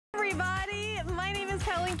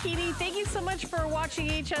Carmen Keating. Thank you so much for watching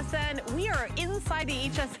HSN. We are inside the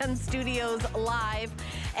HSN studios live,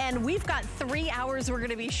 and we've got 3 hours we're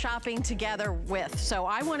gonna be shopping together with. So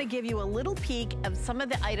I wanna give you a little peek of some of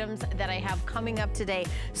the items that I have coming up today,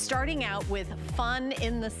 starting out with fun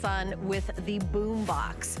in the sun with the boom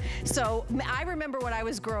box. So I remember when I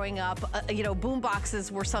was growing up, you know, boom boxes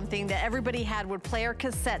were something that everybody had, would play our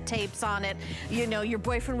cassette tapes on it. You know, your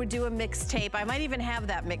boyfriend would do a mixtape. I might even have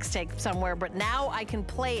that mixtape somewhere, but now I can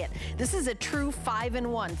play it. This is a true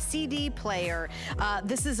 5-in-1 CD player.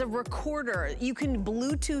 This is a recorder. You can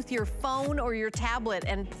Bluetooth your phone or your tablet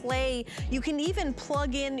and play. You can even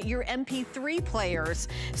plug in your MP3 players.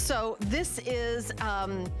 So this is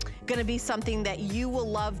gonna be something that you will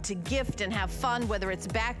love to gift and have fun, whether it's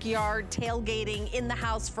backyard, tailgating, in the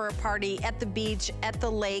house for a party, at the beach, at the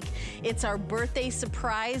lake. It's our birthday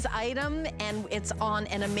surprise item, and it's on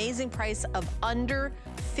an amazing price of under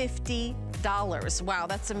 $50. Wow,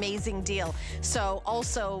 that's an amazing deal. So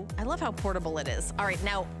also, I love how portable it is. All right,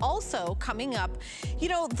 now also coming up, you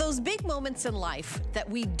know, those big moments in life that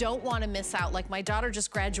we don't want to miss out, like my daughter just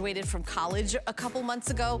graduated from college a couple months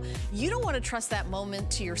ago. You don't want to trust that moment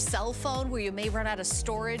to your cell phone where you may run out of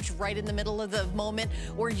storage right in the middle of the moment,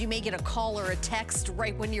 or you may get a call or a text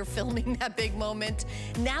right when you're filming that big moment.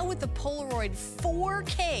 Now with the Polaroid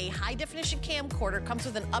 4K high definition camcorder, comes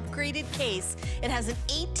with an upgraded case. It has an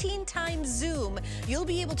 18x zoom. You'll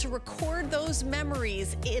be able to record those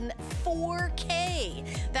memories in 4K.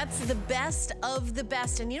 That's the best of the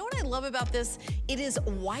best. And you know what I love about this? It is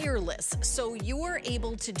wireless. So you are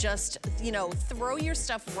able to just, you know, throw your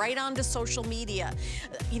stuff right onto social media.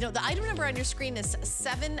 You know, the item number on your screen is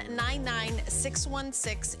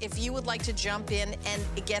 799616. If you would like to jump in and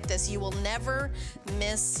get this, you will never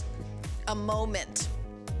miss a moment.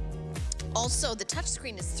 Also, the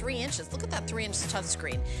touchscreen is 3 inches. Look at that 3-inch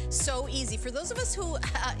touchscreen. So easy. For those of us who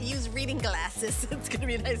use reading glasses, it's gonna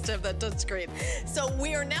be nice to have that touchscreen. So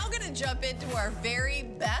we are now gonna jump into our very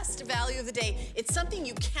best value of the day. It's something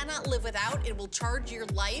you cannot live without. It will charge your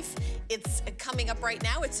life. It's coming up right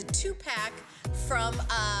now. It's a 2-pack from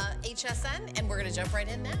HSN, and we're gonna jump right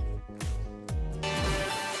in now.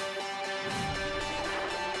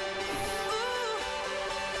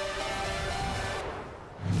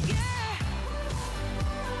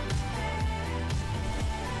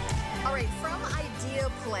 All right, from Idea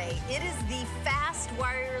Play, it is the fast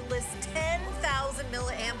wireless 10,000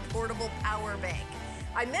 milliamp portable power bank.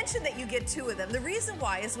 I mentioned that you get 2 of them. The reason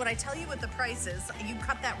why is when I tell you what the price is, you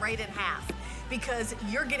cut that right in half, because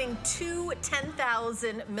you're getting 2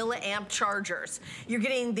 10,000 milliamp chargers. You're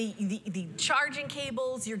getting the charging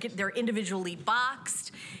cables. They're individually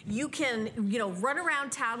boxed. You can, you know, run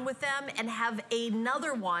around town with them and have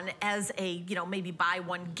another one as a, you know, maybe buy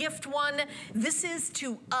one, gift one. This is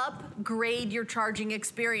to upgrade your charging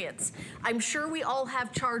experience. I'm sure we all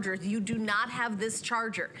have chargers. You do not have this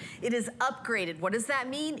charger. It is upgraded. What does that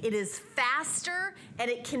mean? It is faster, and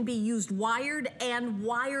it can be used wired and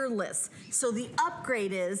wireless. So the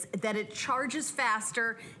upgrade is that it charges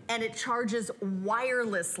faster and it charges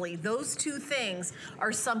wirelessly. Those 2 things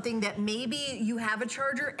are something that maybe you have a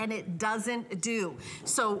charger and it doesn't do.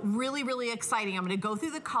 So really, really exciting. I'm gonna go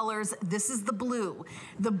through the colors. This is the blue.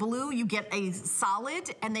 The blue, you get a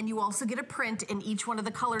solid, and then you also get a print in each one of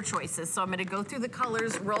the color choices. So I'm gonna go through the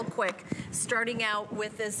colors real quick, starting out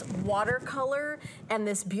with this watercolor and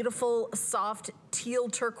this beautiful soft teal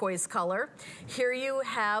turquoise color. Here you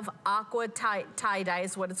have aqua tie-dye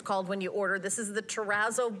is what it's called when you order. This is the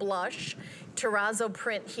terrazzo blush. Terrazzo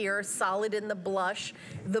print here, solid in the blush.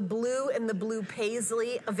 The blue and the blue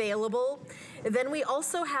paisley available. Then we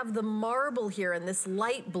also have the marble here in this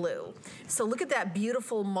light blue. So look at that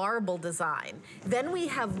beautiful marble design. Then we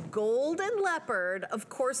have gold and leopard. Of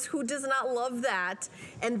course, who does not love that?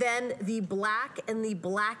 And then the black and the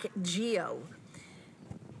black geo.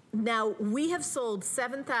 Now, we have sold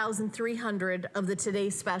 7,300 of the Today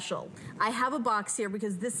Special. I have a box here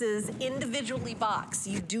because this is individually boxed.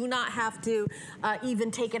 You do not have to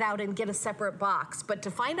even take it out and get a separate box. But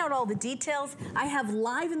to find out all the details, I have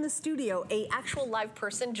live in the studio a actual live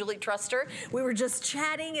person, Julie Truster. We were just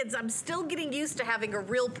chatting. I'm still getting used to having a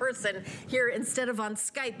real person here instead of on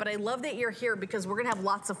Skype, but I love that you're here because we're gonna have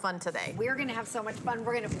lots of fun today. We're gonna have so much fun.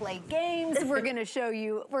 We're gonna play games. We're gonna show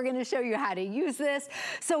you how to use this.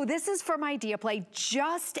 So So this is from IdeaPlay.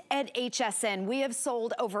 Just at HSN, we have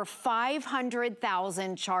sold over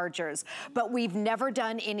 500,000 chargers, but we've never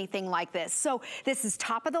done anything like this. So this is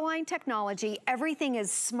top of the line technology. Everything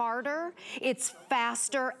is smarter, it's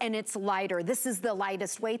faster, and it's lighter. This is the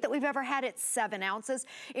lightest weight that we've ever had. It's 7 ounces.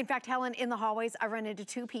 In fact, Helen, in the hallways, I run into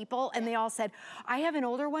 2 people and they all said, I have an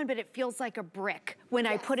older one, but it feels like a brick when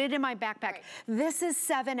I put it in my backpack. Right. This is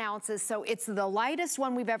 7 ounces, so it's the lightest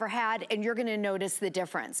one we've ever had, and you're gonna notice the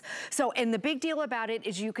difference. So, and the big deal about it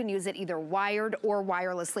is you can use it either wired or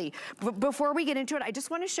wirelessly. Before we get into it, I just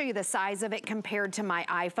wanna show you the size of it compared to my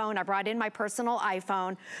iPhone. I brought in my personal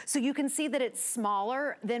iPhone, so you can see that it's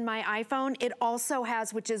smaller than my iPhone. It also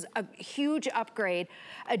has, which is a huge upgrade,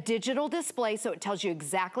 a digital display, so it tells you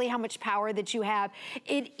exactly how much power that you have.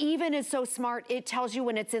 It even is so smart, it tells you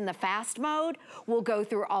when it's in the fast mode. We'll go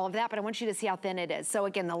through all of that, but I want you to see how thin it is. So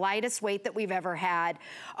again, the lightest weight that we've ever had.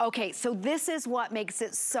 Okay, so this is what makes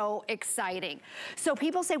it so exciting. So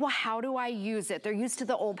people say, well, how do I use it? They're used to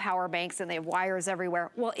the old power banks and they have wires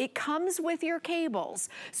everywhere. Well, it comes with your cables.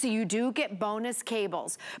 So you do get bonus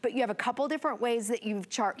cables, but you have a couple different ways that you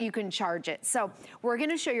can charge it. So we're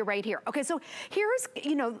gonna show you right here. Okay, so here's,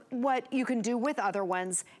 what you can do with other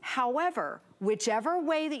ones. However, whichever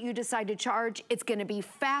way that you decide to charge, it's gonna be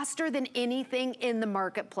faster than anything in the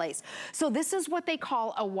marketplace. So this is what they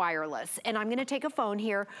call a wireless. And I'm gonna take a phone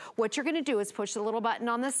here. What you're gonna do is push the little button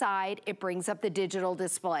on the side. It brings up the digital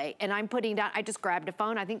display. And I'm putting down, I just grabbed a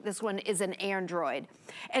phone. I think this one is an Android.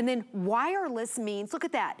 And then wireless means, look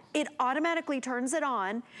at that. It automatically turns it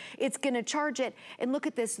on. It's gonna charge it. And look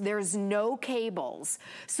at this, there's no cables.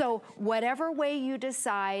 So whatever way you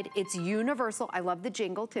decide, it's universal. I love the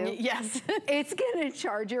jingle too. Yes. It's gonna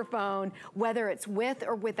charge your phone, whether it's with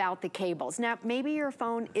or without the cables. Now, maybe your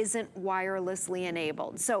phone isn't wirelessly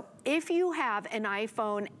enabled. So if you have an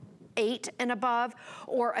iPhone 8 and above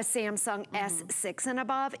or a Samsung S6 and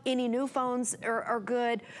above, any new phones are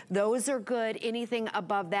good. Those are good. Anything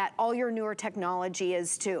above that, all your newer technology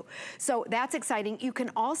is too. So that's exciting. You can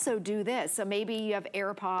also do this. So maybe you have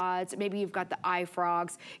AirPods, maybe you've got the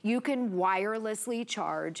iFrogs. You can wirelessly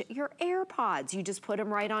charge your AirPods. You just put them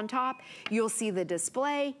right on top. You'll see the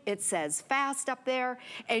display. It says fast up there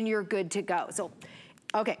and you're good to go. So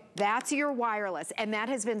okay, that's your wireless, and that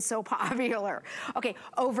has been so popular. Okay,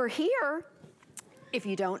 over here, if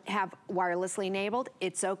you don't have wirelessly enabled,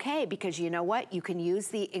 it's okay, because you know what? You can use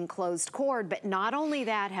the enclosed cord, but not only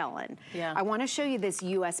that, Helen. Yeah. I wanna show you this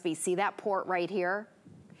USB. See that port right here?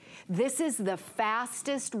 This is the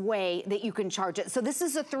fastest way that you can charge it. So this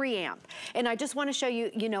is a 3 amp. And I just wanna show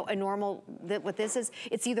you, a normal, what this is,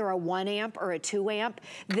 it's either a 1 amp or a 2 amp.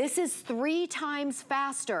 This is 3 times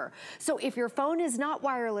faster. So if your phone is not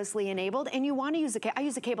wirelessly enabled and you wanna use I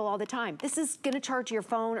use a cable all the time. This is gonna charge your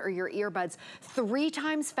phone or your earbuds 3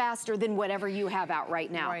 times faster than whatever you have out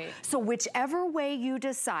right now. Right. So whichever way you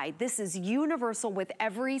decide, this is universal with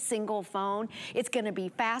every single phone. It's gonna be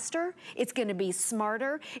faster, it's gonna be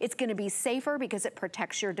smarter, it's gonna be safer because it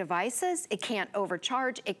protects your devices. It can't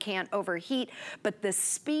overcharge, it can't overheat, but the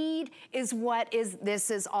speed is what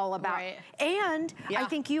this is all about. Right. And I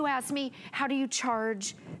think you asked me, how do you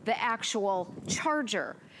charge the actual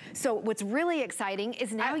charger? So what's really exciting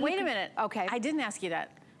is now wait a minute. Okay. I didn't ask you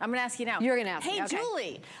that. I'm gonna ask you now. You're gonna ask me, Hey,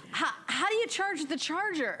 Julie, how do you charge the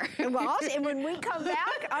charger? Well, and when we come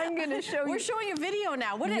back, I'm gonna show you. We're showing a video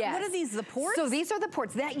now. What are these, the ports? So these are the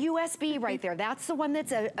ports. That USB right there, that's the one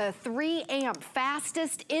that's a 3 amp,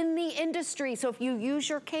 fastest in the industry. So if you use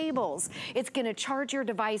your cables, it's gonna charge your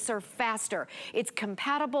device faster. It's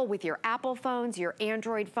compatible with your Apple phones, your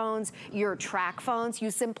Android phones, your track phones. You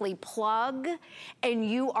simply plug and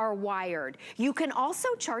you are wired. You can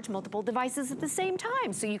also charge multiple devices at the same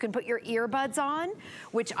time. So you can put your earbuds on,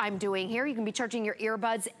 which I'm doing here. You can be charging your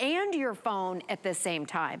earbuds and your phone at the same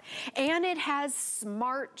time. And it has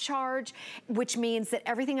smart charge, which means that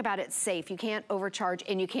everything about it's safe. You can't overcharge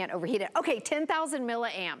and you can't overheat it. Okay, 10,000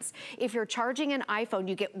 milliamps. If you're charging an iPhone,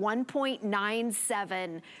 you get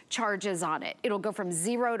 1.97 charges on it. It'll go from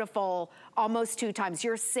 0 to full almost 2 times.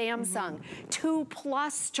 Your Samsung,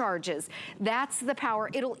 2+ charges. That's the power.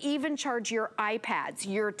 It'll even charge your iPads,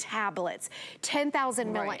 your tablets.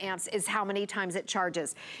 10,000 milliamps is how many times it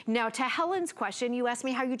charges. Now, to Helen's question, you asked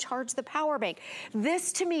me how you charge the power bank.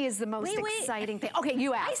 This, to me, is the most exciting thing. Okay,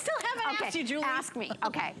 you asked. I still haven't asked you, Julie. Ask me.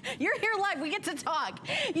 Okay. You're here live. We get to talk.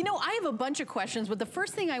 I have a bunch of questions, but the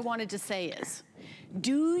first thing I wanted to say is,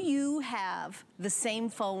 do you have the same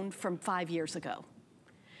phone from 5 years ago?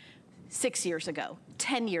 6 years ago,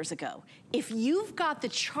 10 years ago? If you've got the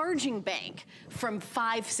charging bank from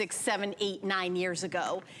 5, 6, 7, 8, 9 years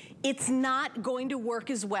ago, it's not going to work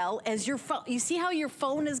as well as your phone. You see how your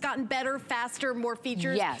phone has gotten better, faster, more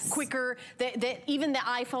features, quicker. Even the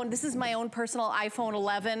iPhone, this is my own personal iPhone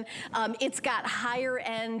 11. It's got higher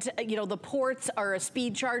end, you know, the ports are a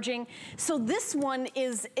speed charging. So this one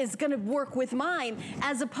is gonna work with mine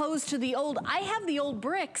as opposed to the old. I have the old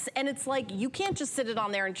bricks and it's like, you can't just sit it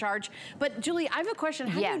on there and charge. But Julie, I have a question.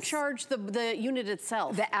 How do you charge the unit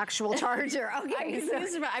itself? The actual charger, okay.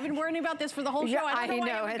 I've been worrying about this for the whole show. I don't know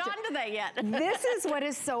why I haven't gotten to that yet. This is what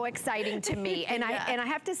is so exciting to me. And I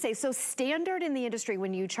have to say, so standard in the industry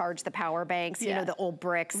when you charge the power banks, you know, the old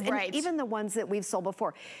bricks, and even the ones that we've sold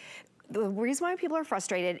before, the reason why people are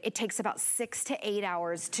frustrated, it takes about 6 to 8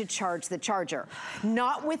 hours to charge the charger.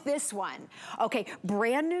 Not with this one. Okay,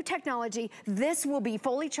 brand new technology. This will be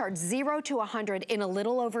fully charged 0 to 100 in a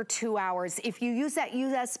little over 2 hours. If you use that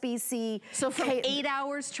USB-C. So from 8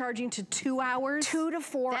 hours charging to 2 hours? 2 to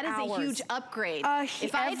 4 hours. That is a huge upgrade.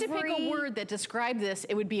 If I had to pick a word that described this,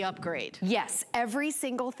 it would be upgrade. Yes, every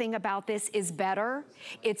single thing about this is better.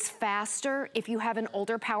 It's faster. If you have an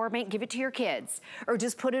older power bank, give it to your kids or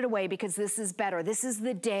just put it away because this is better. This is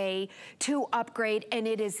the day to upgrade, and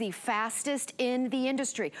it is the fastest in the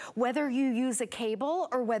industry, whether you use a cable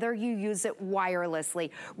or whether you use it wirelessly.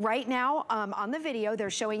 Right now, on the video, they're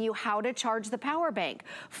showing you how to charge the power bank.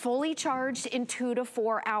 Fully charged in 2 to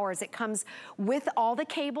 4 hours. It comes with all the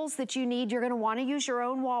cables that you need. You're gonna wanna use your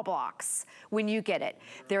own wall blocks when you get it.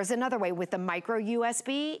 There's another way. With the micro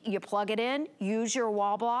USB, you plug it in, use your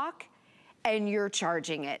wall block, and you're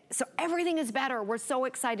charging it. So everything is better. We're so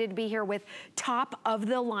excited to be here with top of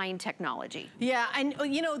the line technology. Yeah, and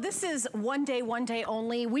you know, this is one day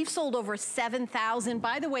only. We've sold over 7,000.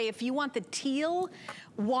 By the way, if you want the teal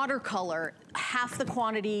watercolor, half the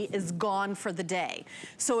quantity is gone for the day.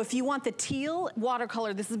 So if you want the teal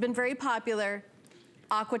watercolor, this has been very popular,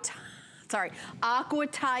 aqua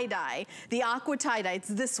tie-dye. The aqua tie-dye, it's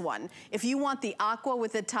this one. If you want the aqua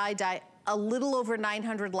with the tie-dye, a little over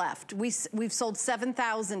 900 left. We've sold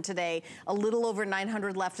 7,000 today, a little over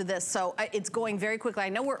 900 left of this. So it's going very quickly. I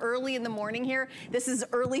know we're early in the morning here. This is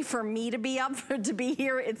early for me to be up, to be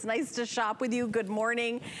here. It's nice to shop with you. Good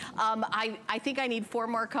morning. I think I need 4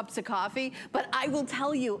 more cups of coffee, but I will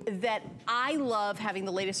tell you that I love having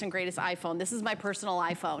the latest and greatest iPhone. This is my personal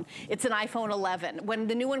iPhone. It's an iPhone 11. When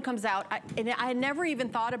the new one comes out, I never even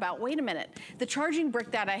thought about, wait a minute, the charging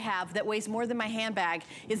brick that I have that weighs more than my handbag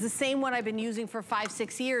is the same one I've been using for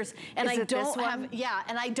 5-6 years, and I don't have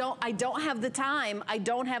I don't have the time. I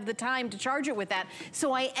don't have the time to charge it with that,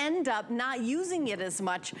 so I end up not using it as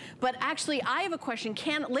much. But actually, I have a question.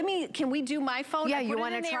 Can we do my phone? Yeah, you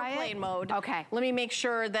want to try it? Airplane mode. Okay. Let me make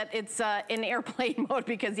sure that it's in airplane mode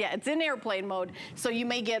because it's in airplane mode. So you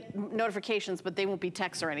may get notifications, but they won't be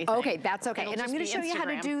texts or anything. Okay, that's okay. And I'm going to show you how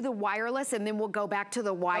to do the wireless, and then we'll go back to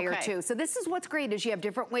the wire too. So this is what's great is you have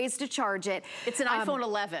different ways to charge it. It's an iPhone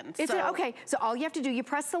 11. Okay, so all you have to do, you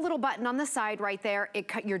press the little button on the side right there,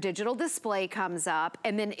 your digital display comes up,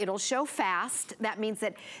 and then it'll show fast. That means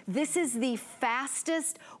that this is the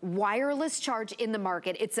fastest wireless charge in the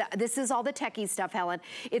market. This is all the techie stuff, Helen.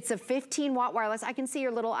 It's a 15-watt wireless. I can see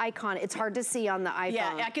your little icon. It's hard to see on the iPhone.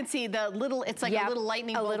 Yeah, I can see the little, it's like a little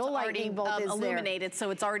lightning bolt. A little lightning bolt is illuminated, so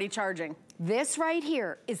it's already charging. This right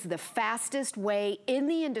here is the fastest way in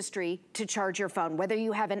the industry to charge your phone, whether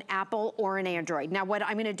you have an Apple or an Android. Now, what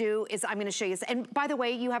I'm gonna do is I'm gonna show you, and by the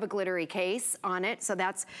way, you have a glittery case on it, so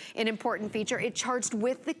that's an important feature. It charged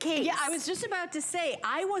with the case. Yeah, I was just about to say,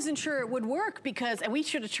 I wasn't sure it would work because, and we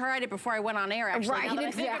should have tried it before I went on air, actually. Right,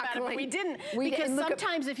 exactly. But we didn't. Because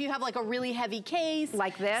sometimes if you have like a really heavy case,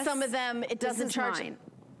 like this, some of them, it doesn't charge. Mine.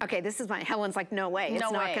 Okay, this is mine. Helen's like, no way,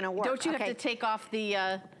 it's not gonna work. Don't you have to take off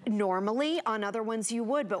the... Normally, on other ones you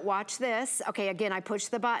would, but watch this. Okay, again, I push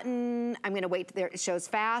the button. I'm gonna wait, there, it shows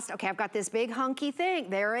fast. Okay, I've got this big hunky thing.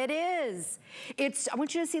 There it is. I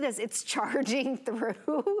want you to see this. It's charging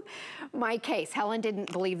through my case. Helen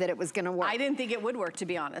didn't believe that it was gonna work. I didn't think it would work, to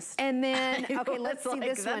be honest. And then, okay, let's see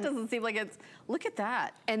this one. That doesn't seem like it's, look at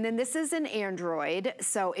that. And then this is an Android,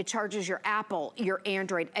 so it charges your Apple, your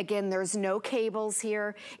Android. Again, there's no cables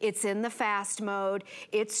here. It's in the fast mode.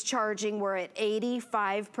 It's charging, we're at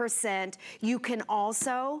 85%. You can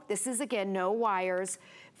also, this is again, no wires,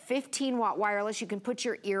 15-watt wireless. You can put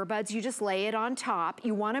your earbuds, you just lay it on top.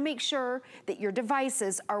 You wanna make sure that your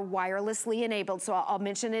devices are wirelessly enabled. So I'll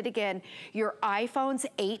mention it again. Your iPhones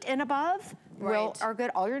 8 and above are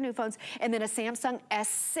good, all your new phones, and then a Samsung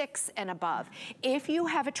S6 and above. If you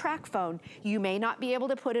have a track phone, you may not be able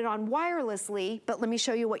to put it on wirelessly, but let me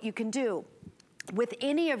show you what you can do. with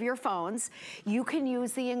any of your phones, you can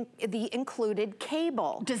use the included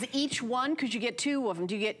cable. Does each one, because you get 2 of them,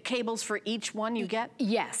 do you get cables for each one you get?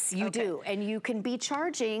 Yes, you do. And you can be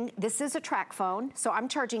charging, this is a track phone, so I'm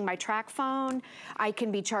charging my track phone. I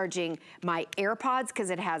can be charging my AirPods because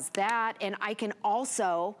it has that, and I can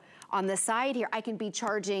also, on the side here, I can be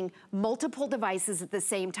charging multiple devices at the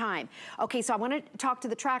same time. Okay, so I want to talk to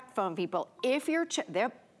the track phone people. If you're,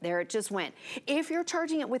 there it just went. If you're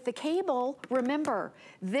charging it with the cable, remember,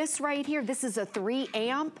 this right here, this is a 3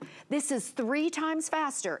 amp. This is 3 times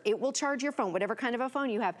faster. It will charge your phone, whatever kind of a phone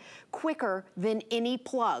you have, quicker than any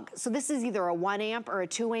plug. So this is either a 1 amp or a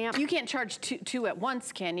 2 amp. You can't charge two at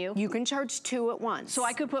once, can you? You can charge 2 at once. So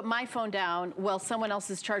I could put my phone down while someone else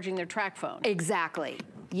is charging their track phone. Exactly,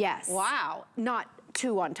 yes. Wow. Not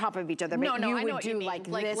 2 on top of each other, but you would do like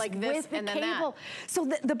this with the cable. So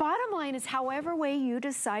the bottom line is, however way you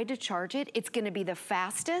decide to charge it, it's going to be the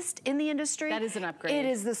fastest in the industry. That is an upgrade. It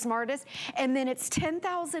is the smartest, and then it's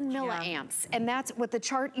 10,000 milliamps, and that's what the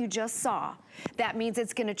chart you just saw. That means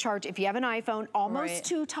it's going to charge, if you have an iPhone, almost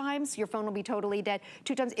 2 times. Your phone will be totally dead.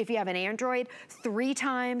 2 times. If you have an Android, 3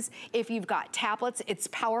 times. If you've got tablets, it's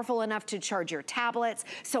powerful enough to charge your tablets.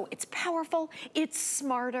 So it's powerful, it's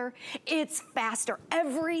smarter, it's faster.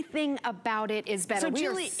 Everything about it is better. So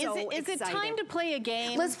Julie, is it time to play a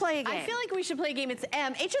game? Let's play a game. I feel like we should play a game. It's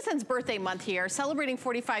HSN's birthday month here, celebrating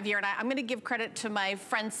 45 years, and I'm going to give credit to my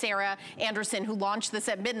friend Sarah Anderson, who launched this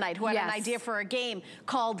at midnight, who had an idea for a game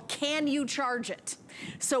called Can You Charge It?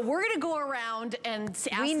 So we're going to go around and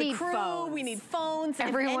ask the crew. Phones. We need phones.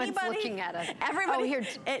 Everyone's looking at us. Everybody. Oh, here.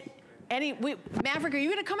 Maverick, are you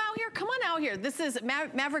gonna come out here? Come on out here. This is,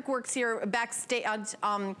 Maverick works here backstage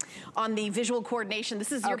on the visual coordination.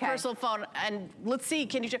 This is your personal phone, and let's see,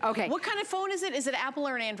 can you, what kind of phone is it? Is it Apple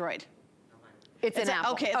or an Android? It's an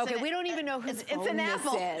Apple. Okay, we don't even know whose phone it's an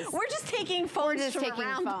Apple. This is. We're just taking phones from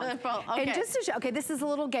around the phone. Okay. And just to show, this is a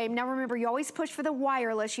little game. Now remember, you always push for the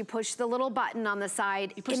wireless. You push the little button on the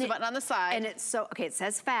side. You push the button on the side. And it's it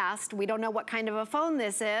says fast. We don't know what kind of a phone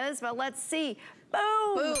this is, but let's see.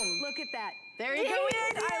 Boom. Boom. Look at that. There you go.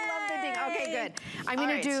 I love the ding. Okay, good. I'm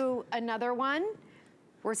gonna do another one.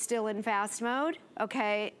 We're still in fast mode.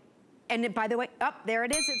 Okay. And by the way, there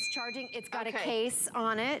it is, it's charging. It's got a case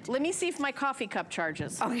on it. Let me see if my coffee cup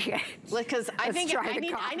charges. Okay. Because I think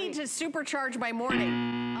I need to supercharge my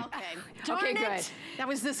morning. Okay, good. That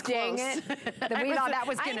was this close. Dang it. We thought that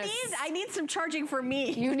was gonna... I need some charging for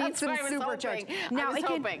me. You need some supercharge. Now,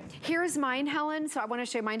 here's mine, Helen. So I want to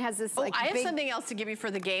show you, mine has this I have something else to give you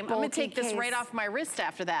for the game. I'm gonna take this right off my wrist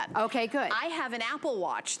after that. Okay, good. I have an Apple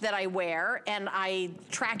Watch that I wear, and I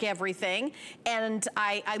track everything, and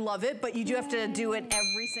I love it, but you do have to do it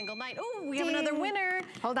every single night. Oh, we have another winner.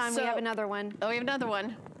 Hold on, we have another one. Oh, we have another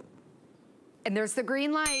one. And there's the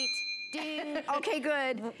green light. Ding. Okay,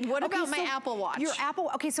 good. What about my Apple Watch? Your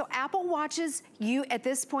Apple, so Apple Watches, you, at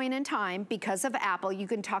this point in time, because of Apple, you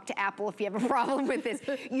can talk to Apple if you have a problem with this.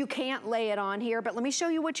 You can't lay it on here, but let me show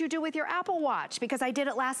you what you do with your Apple Watch, because I did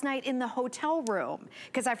it last night in the hotel room,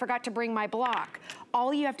 because I forgot to bring my block.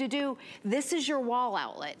 All you have to do, this is your wall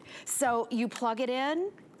outlet. So you plug it in.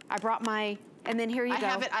 I brought my, and then here you go.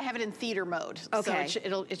 I have it in theater mode. Okay.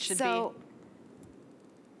 So it should be.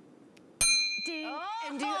 Ding.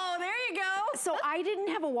 Oh, there you go. So I didn't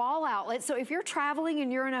have a wall outlet. So if you're traveling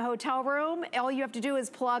and you're in a hotel room, all you have to do is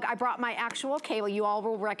plug. I brought my actual cable. You all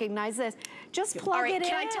will recognize this. Just plug it in.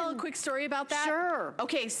 Can I tell a quick story about that? Sure.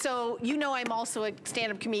 Okay, so you know I'm also a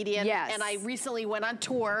stand-up comedian. Yes. And I recently went on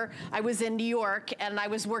tour. I was in New York, and I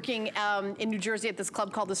was working in New Jersey at this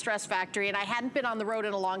club called the Stress Factory, and I hadn't been on the road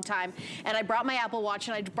in a long time. And I brought my Apple Watch,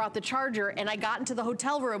 and I brought the charger, and I got into the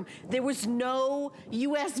hotel room. There was no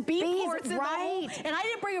USB ports in the whole, and I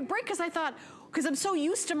didn't bring a break because I thought, because I'm so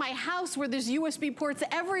used to my house where there's USB ports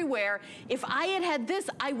everywhere. If I had this,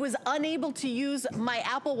 I was unable to use my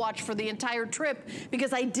Apple Watch for the entire trip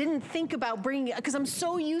because I didn't think about bringing it, because I'm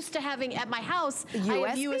so used to having at my house, I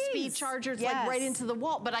have USB chargers like right into the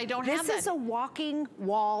wall, but I don't have that. This is a walking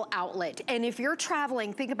wall outlet. And if you're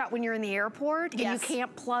traveling, think about when you're in the airport and you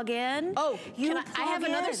can't plug in. Oh, I have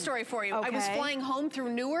another story for you. I was flying home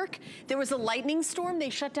through Newark. There was a lightning storm. They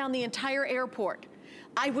shut down the entire airport.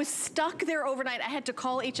 I was stuck there overnight. I had to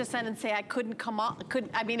call HSN and say I couldn't come on.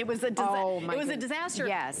 I mean, it was a disaster.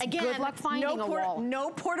 Yes. Again, good luck finding a wall. No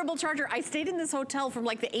portable charger. I stayed in this hotel from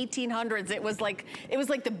like the 1800s. It was like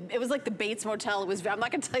the Bates Motel. I'm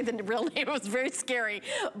not gonna tell you the real name. It was very scary.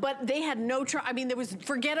 But they had no I mean,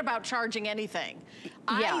 forget about charging anything.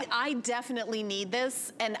 Yeah. I definitely need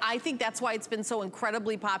this, and I think that's why it's been so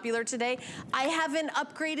incredibly popular today. I haven't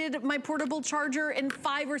upgraded my portable charger in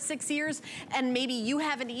 5 or 6 years, and maybe you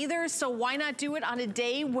haven't either, so why not do it on a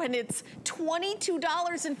day when it's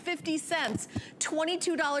 $22.50.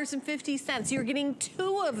 $22.50. You're getting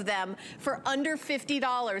 2 of them for under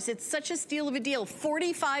 $50. It's such a steal of a deal.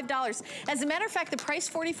 $45. As a matter of fact, the price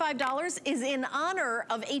 $45 is in honor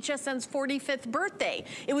of HSN's 45th birthday.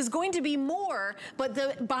 It was going to be more, but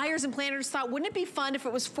the buyers and planners thought, wouldn't it be fun if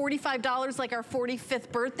it was $45 like our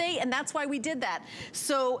 45th birthday? And that's why we did that.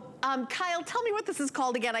 So, Kyle, tell me what this is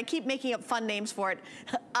called again. I keep making up fun names for it.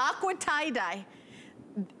 Aqua tie-dye.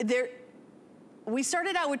 We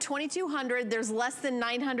started out with 2,200. There's less than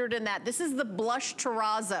 900 in that. This is the blush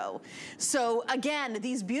terrazzo. So again,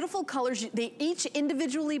 these beautiful colors, they each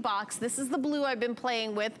individually boxed. This is the blue I've been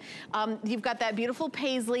playing with. You've got that beautiful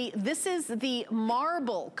paisley. This is the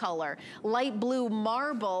marble color, light blue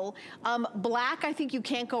marble. Black, I think you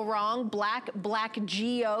can't go wrong. Black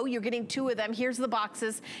Geo, you're getting 2 of them. Here's the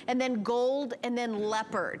boxes. And then gold and then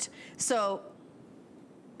leopard. So,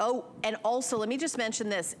 oh, and also, let me just mention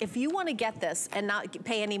this. If you want to get this and not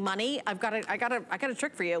pay any money, I got a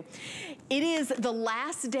trick for you. It is the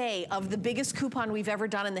last day of the biggest coupon we've ever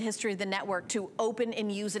done in the history of the network to open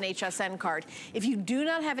and use an HSN card. If you do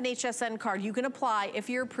not have an HSN card, you can apply. If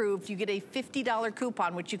you're approved, you get a $50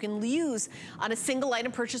 coupon, which you can use on a single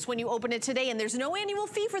item purchase when you open it today, and there's no annual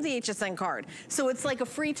fee for the HSN card. So it's like a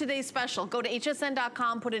free today special. Go to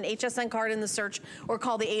hsn.com, put an HSN card in the search, or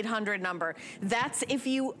call the 800 number. That's if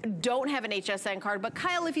you don't have an HSN card. But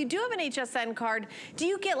Kyle, if you do have an HSN card, do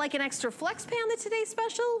you get like an extra flex pay on the Today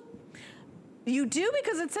Special? You do,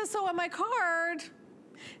 because it says so on my card.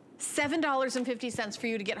 $7.50 for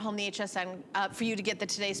you to get home the HSN, for you to get the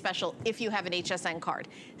Today Special if you have an HSN card.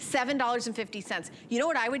 $7.50. You know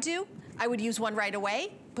what I would do? I would use one right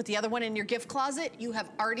away, put the other one in your gift closet. You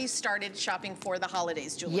have already started shopping for the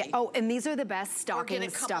holidays, Julie. Yeah. Oh, and these are the best stocking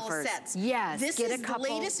stuffers. Or get a couple of sets. Yes, this is the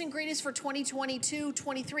latest and greatest for 2022,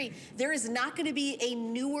 23. There is not going to be a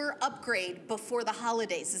newer upgrade before the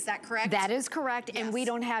holidays. Is that correct? That is correct, yes. And we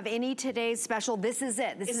don't have any Today's Special. This is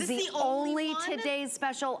it. This is the only Today's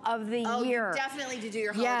Special of the year. You definitely need to do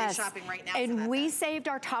your holiday shopping right now. And we saved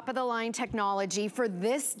our top-of-the-line technology for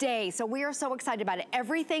this day, so we are so excited about it.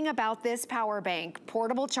 Everything about this power bank,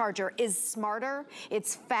 portable charger, is smarter,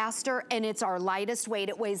 it's faster, and it's our lightest weight.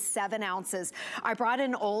 It weighs 7 ounces. I brought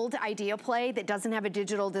an old Idea Play that doesn't have a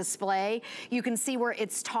digital display. You can see where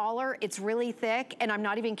it's taller, it's really thick, and I'm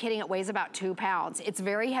not even kidding, it weighs about 2 pounds. It's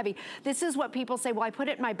very heavy. This is what people say, well, I put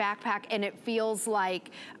it in my backpack and it feels like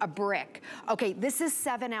a brick. Okay, this is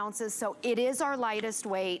 7 ounces, so it is our lightest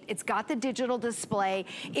weight. It's got the digital display.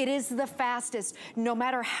 It is the fastest. No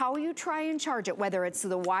matter how you try and charge it, whether it's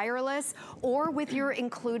the wireless or with your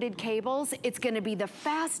included cables, it's gonna be the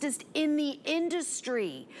fastest in the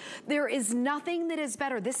industry. There is nothing that is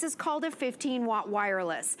better. This is called a 15-watt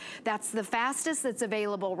wireless. That's the fastest that's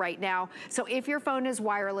available right now. So if your phone is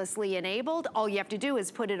wirelessly enabled, all you have to do is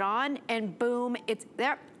put it on and boom, it's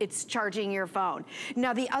there. It's charging your phone.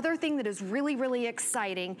 Now, the other thing that is really, really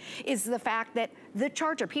exciting is the fact that the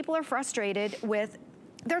charger, people are frustrated with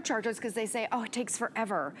their chargers because they say, oh, it takes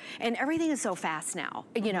forever. And everything is so fast now.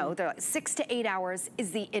 You know, they're like 6 to 8 hours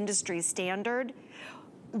is the industry standard.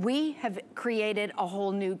 We have created a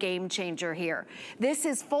whole new game changer here. This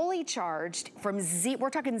is fully charged from we're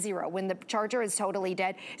talking 0, when the charger is totally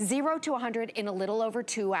dead, 0 to 100 in a little over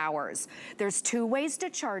 2 hours. There's 2 ways to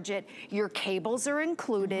charge it. Your cables are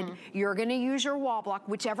included. You're gonna use your wall block,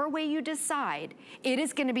 whichever way you decide. It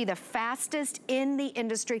is gonna be the fastest in the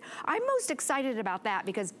industry. I'm most excited about that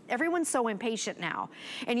because everyone's so impatient now.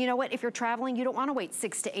 And you know what, if you're traveling, you don't wanna wait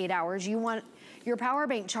 6 to 8 hours. You want your power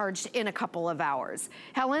bank charged in a couple of hours.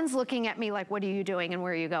 Helen's looking at me like, what are you doing and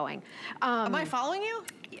where are you going? Am I following you?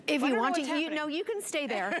 If you want to, you can stay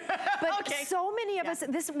there. But okay. So many of us,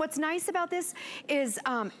 what's nice about this is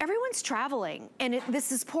everyone's traveling and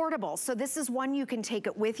this is portable. So this is one you can take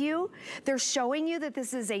it with you. They're showing you that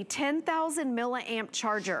this is a 10,000 milliamp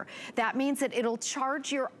charger. That means that it'll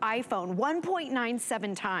charge your iPhone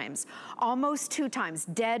 1.97 times, almost 2 times,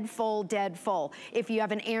 dead full, dead full. If you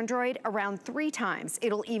have an Android, around 3 times.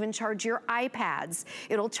 It'll even charge your iPads.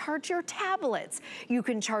 It'll charge your tablets. You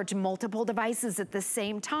can charge multiple devices at the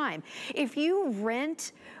same time. If you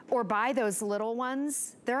rent or buy those little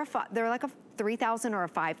ones, they're like a 3,000 or a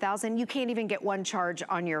 5,000. You can't even get one charge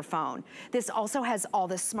on your phone. This also has all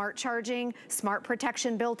the smart charging, smart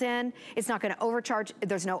protection built in. It's not gonna overcharge,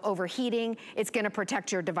 there's no overheating. It's gonna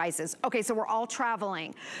protect your devices. Okay, so we're all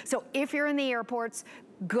traveling. So if you're in the airports,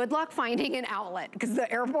 good luck finding an outlet because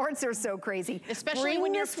the airports are so crazy. Especially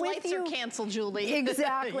when your flights are canceled, Julie.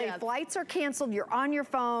 Exactly. Yes. Flights are canceled. You're on your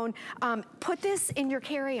phone. Put this in your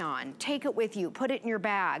carry-on. Take it with you. Put it in your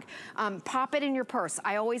bag. Pop it in your purse.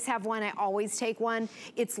 I always have one. I always take one.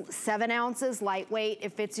 It's 7 ounces, lightweight.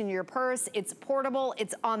 It fits in your purse. It's portable.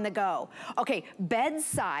 It's on the go. Okay,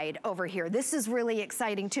 bedside over here. This is really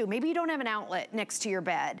exciting too. Maybe you don't have an outlet next to your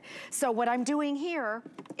bed. So what I'm doing here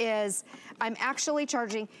is I'm actually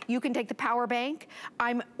charging. You can take the power bank.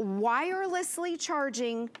 I'm wirelessly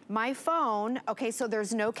charging my phone. Okay, so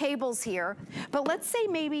there's no cables here. But let's say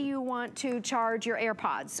maybe you want to charge your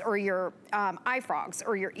AirPods or your iFrogs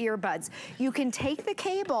or your earbuds. You can take the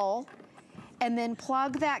cable and then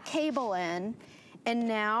plug that cable in. And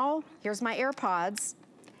now, here's my AirPods.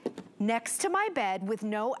 Next to my bed with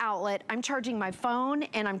no outlet, I'm charging my phone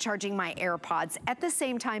and I'm charging my AirPods at the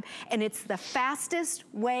same time, and it's the fastest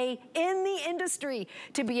way in the industry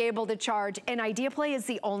to be able to charge, and IdeaPlay is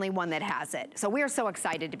the only one that has it. So we are so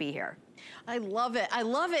excited to be here. I love it. I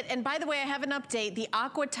love it. And by the way, I have an update. The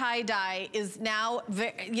aqua tie-dye is now,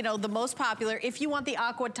 the most popular. If you want the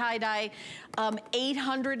aqua tie-dye,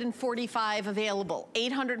 845 available.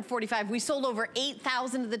 845. We sold over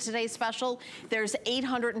 8,000 of the Today Special. There's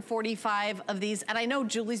 845 of these. And I know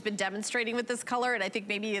Julie's been demonstrating with this color, and I think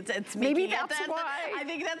maybe it's maybe that's why. I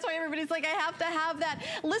think that's why everybody's like, I have to have that.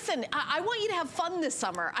 Listen, I want you to have fun this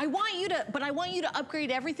summer. I want you to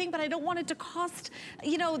upgrade everything, but I don't want it to cost,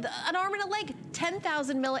 an arm and a leg.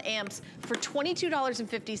 10,000 milliamps for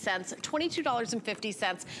 $22.50,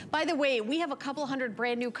 $22.50. By the way, we have a couple hundred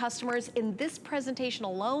brand new customers in this presentation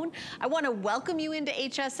alone. I want to welcome you into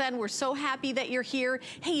HSN. We're so happy that you're here.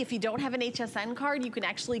 Hey, if you don't have an HSN card, you can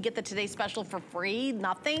actually get the Today Special for free,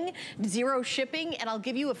 nothing, 0 shipping, and I'll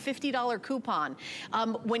give you a $50 coupon.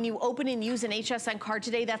 When you open and use an HSN card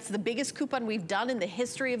today, that's the biggest coupon we've done in the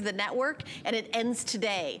history of the network, and it ends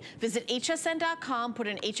today. Visit hsn.com, put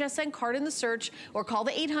an HSN card in the search, or call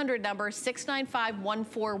the 800 number,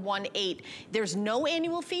 695-1418. There's no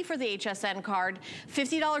annual fee for the HSN card.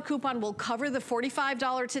 $50 coupon will cover the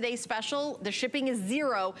 $45 Today Special. The shipping is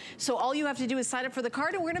 0, so all you have to do is sign up for the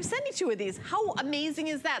card, and we're gonna send you 2 of these. How amazing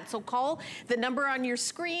is that? So call the number on your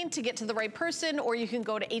screen to get to the right person, or you can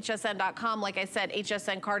go to hsn.com. Like I said,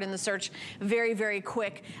 HSN card in the search, very, very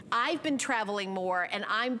quick. I've been traveling more, and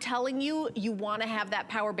I'm telling you, you wanna have that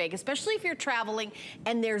power bank, especially if you're traveling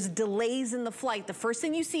and there's delays in the flight. The first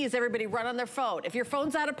thing you see is everybody run on their phone. If your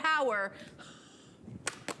phone's out of power,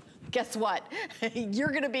 guess what?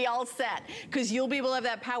 You're gonna be all set because you'll be able to have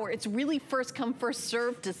that power. It's really first come, first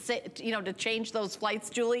served to to change those flights,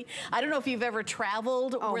 Julie. I don't know if you've ever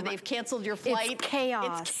traveled where they've canceled your flight. It's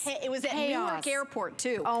chaos. It was at Newark Airport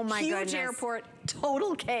too. Oh my goodness. Huge airport,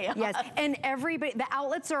 total chaos. Yes, and everybody, the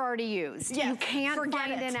outlets are already used. Yes, you can't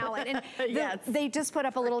find an outlet. And they just put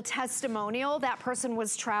up a little testimonial. That person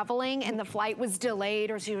was traveling and the flight was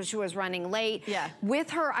delayed, or she was running late. Yeah. With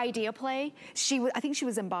her IdeaPlay, I think she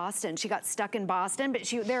was in Boston. She got stuck in Boston, but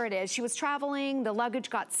there it is. She was traveling, the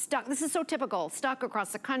luggage got stuck. This is so typical, stuck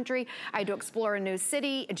across the country. I had to explore a new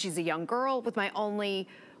city, and she's a young girl with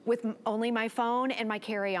only my phone and my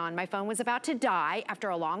carry-on. My phone was about to die after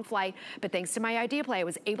a long flight, but thanks to my IdeaPlay, I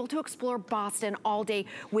was able to explore Boston all day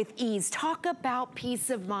with ease. Talk about peace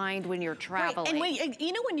of mind when you're traveling. Right.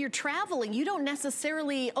 And when you're traveling, you don't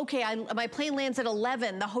necessarily, my plane lands at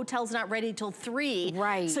 11, the hotel's not ready till 3.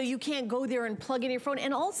 Right. So you can't go there and plug in your phone.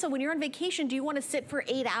 And also, when you're on vacation, do you want to sit for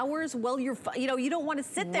 8 hours? Well, you don't want to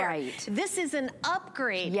sit there. Right. This is an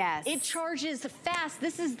upgrade. Yes. It charges fast.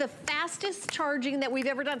 This is the fastest charging that we've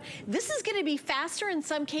ever done. This is going to be faster in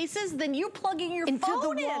some cases than you plugging your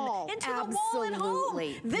phone the wall. into the wall at home.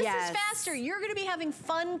 This is faster. You're going to be having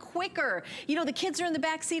fun quicker. The kids are in the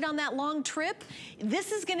back seat on that long trip.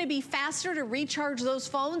 This is going to be faster to recharge those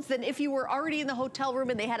phones than if you were already in the hotel room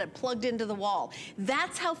and they had it plugged into the wall.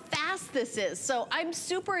 That's how fast this is. So I'm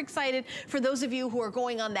super excited for those of you who are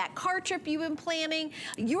going on that car trip you've been planning.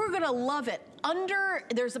 You're going to love it.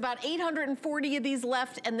 There's about 840 of these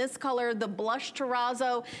left, and this color, the blush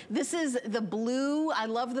terrazzo. This is the blue. I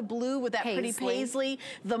love the blue with that pretty paisley.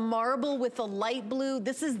 The marble with the light blue.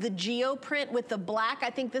 This is the geoprint with the black.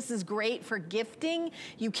 I think this is great for gifting.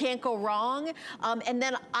 You can't go wrong. And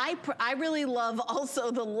then I really love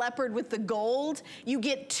also the leopard with the gold. You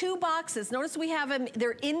get 2 boxes. Notice we have them,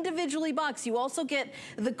 they're individually boxed. You also get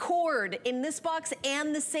the cord in this box,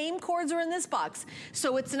 and the same cords are in this box.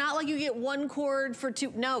 So it's not like you get 1 cord for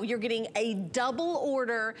 2. No, you're getting a double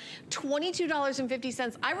order,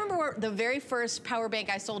 $22.50. I remember the very first power bank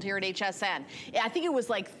I sold here at HSN. I think it was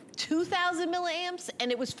like 2,000 milliamps,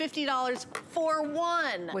 and it was $50 for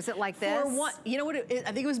one. Was it like this? For one. You know what?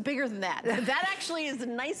 I think it was bigger than that. That actually is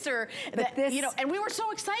nicer. But this, you know, and we were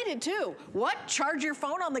so excited too. What? Charge your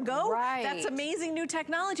phone on the go? Right. That's amazing new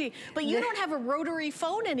technology. But you don't have a rotary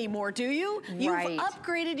phone anymore, do you? You've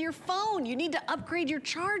upgraded your phone. You need to upgrade your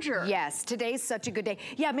charger. Yes, today's such a good day.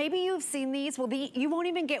 Yeah, maybe you've seen these. Well, you won't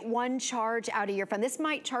even get one charge out of your phone. This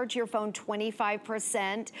might charge your phone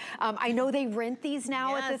 25%. I know they rent these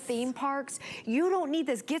now at the theme parks. You don't need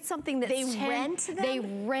this. Get something that's rent them? They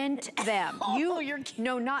rent them.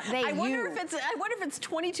 No, not they. I wonder if it's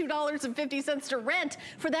 $22.50 to rent.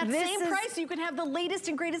 For that same price, you can have the latest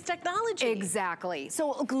and greatest technology. Exactly.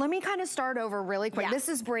 So let me kind of start over really quick. This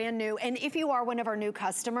is brand new, and if you are one of our new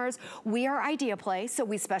customers, we are Idea Play, so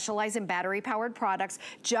we specialize in battery-powered products.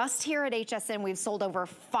 Just here at HSN, we've sold over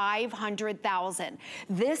 500,000.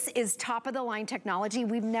 This is top-of-the-line technology.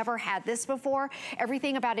 We've never had this before.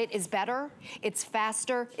 Everything about it is better, it's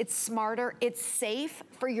faster, it's smarter, it's safe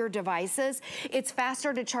for your devices. It's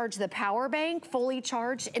faster to charge the power bank, fully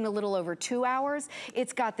charged in a little over 2 hours.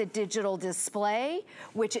 It's got the digital display,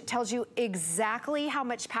 which it tells you exactly how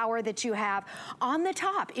much power that you have on the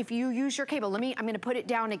top. If you use your cable, I'm gonna put it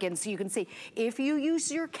down again so you can see. If you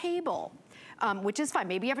use your cable, which is fine.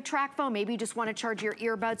 Maybe you have a track phone, maybe you just want to charge your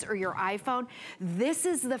earbuds or your iPhone. This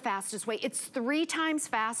is the fastest way. It's 3 times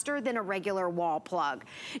faster than a regular wall plug.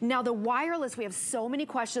 Now the wireless, we have so many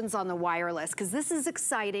questions on the wireless because this is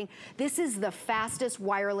exciting. This is the fastest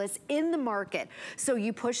wireless in the market. So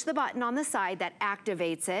you push the button on the side that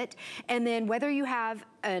activates it, and then whether you have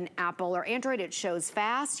an Apple or Android, it shows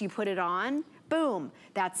fast, you put it on, boom,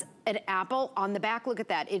 that's an Apple on the back. Look at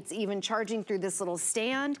that. It's even charging through this little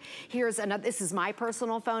stand. Here's another, this is my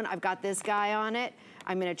personal phone. I've got this guy on it.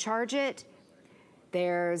 I'm gonna charge it.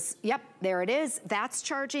 Yep, there it is. That's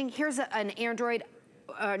charging. Here's an Android.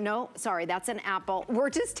 No, sorry, that's an Apple.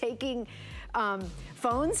 We're just taking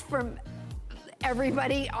phones from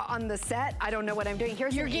everybody on the set. I don't know what I'm doing.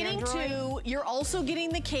 Here's your Android. You're also getting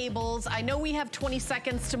the cables. I know we have 20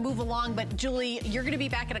 seconds to move along, but Julie, you're gonna be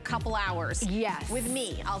back in a couple hours. Yes. With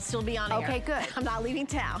me. I'll still be on air. Okay, good. I'm not leaving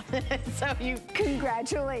town.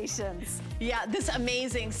 Congratulations. Yeah, this is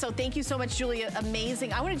amazing. So thank you so much, Julia.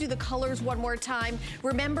 Amazing. I want to do the colors one more time.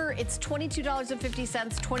 Remember, it's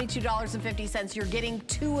 $22.50, $22.50. You're getting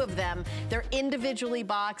 2 of them. They're individually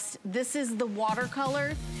boxed. This is the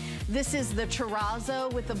watercolor. This is the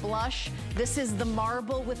terrazzo with the blush. This is the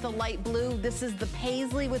marble with the light blue. This is the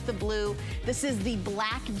paisley with the blue. This is the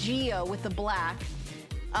black geo with the black.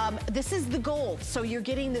 This is the gold, so you're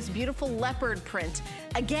getting this beautiful leopard print.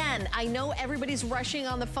 Again, I know everybody's rushing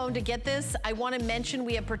on the phone to get this. I want to mention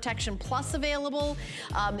we have Protection Plus available.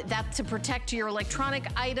 That's to protect your electronic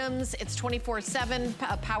items. It's 24/7,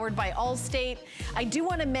 powered by Allstate. I do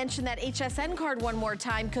want to mention that HSN card one more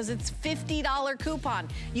time because it's $50 coupon.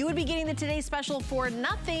 You would be getting the Today Special for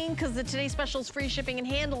nothing because the Today Special is free shipping and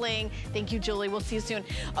handling. Thank you, Julie. We'll see you soon.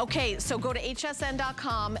 Okay, so go to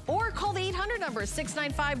hsn.com or call the 800 number,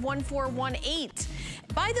 695-1418.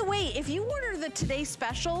 By the way, if you order the Today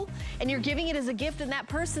Special and you're giving it as a gift and that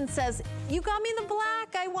person says, you got me the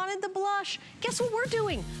black, I wanted the blush, guess what we're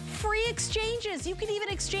doing? Free exchanges. You can even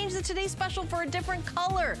exchange the Today Special for a different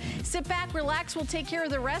color. Sit back, relax, we'll take care of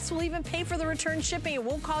the rest. We'll even pay for the return shipping. It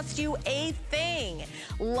won't cost you a thing.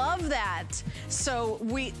 Love that. So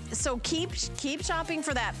keep shopping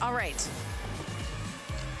for that. All right.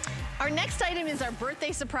 Our next item is our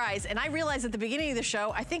birthday surprise, and I realized at the beginning of the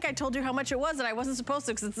show, I think I told you how much it was, and I wasn't supposed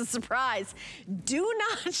to because it's a surprise. Do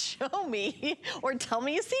not show me or tell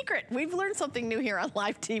me a secret. We've learned something new here on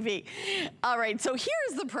live TV. All right, so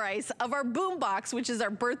here's the price of our boom box, which is our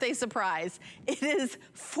birthday surprise. It is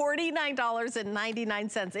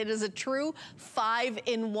 $49.99. It is a true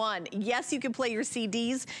 5-in-1. Yes, you can play your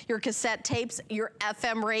CDs, your cassette tapes, your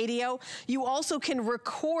FM radio. You also can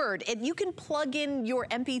record, and you can plug in your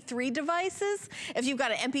MP3 devices. If you've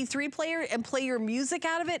got an MP3 player and play your music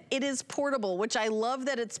out of it, it is portable, which I love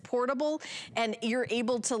that it's portable and you're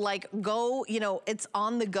able to like go, you know, it's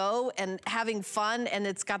on the go and having fun, and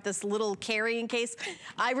it's got this little carrying case.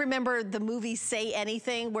 I remember the movie Say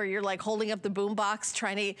Anything where you're like holding up the boombox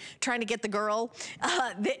trying to get the girl.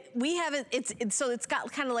 We have it, so it's got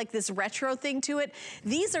kind of like this retro thing to it.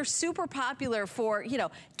 These are super popular for, you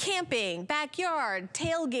know, camping, backyard,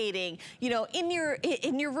 tailgating, you know, in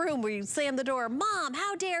your room room, we slam the door, Mom,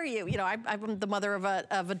 how dare you? You know, I'm the mother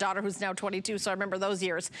of a daughter who's now 22, so I remember those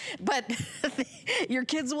years. But your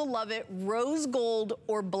kids will love it. Rose gold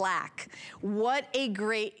or black. What a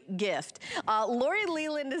great gift. Lori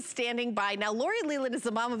Leland is standing by. Now, Lori Leland is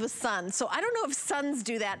the mom of a son, so I don't know if sons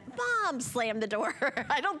do that. Mom, slam the door.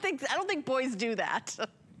 I don't think boys do that.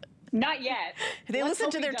 Not yet. They listen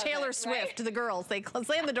to their Taylor Swift, right? The girls. They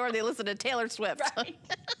slam the door, they listen to Taylor Swift. Right.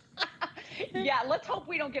 Yeah, let's hope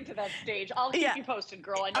we don't get to that stage. I'll keep you posted,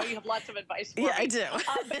 girl. I know you have lots of advice for me. Yeah, I do.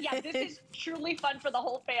 But yeah, this is truly fun for the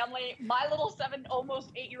whole family. My little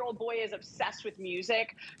almost 8-year-old boy is obsessed with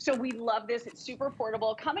music. So we love this. It's super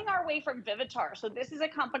portable. Coming our way from Vivitar. So this is a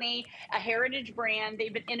company, a heritage brand.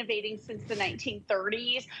 They've been innovating since the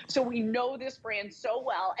 1930s. So we know this brand so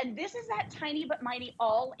well. And this is that tiny but mighty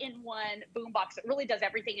all-in-one boombox. It really does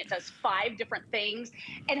everything. It does 5 different things.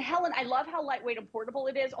 And Helen, I love how lightweight and portable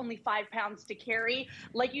it is. Only 5 pounds to carry.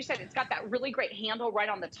 Like you said, it's got that really great handle right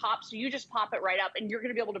on the top, so you just pop it right up and you're going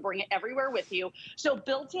to be able to bring it everywhere with you. So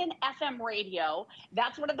built-in FM radio,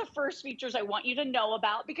 that's one of the first features I want you to know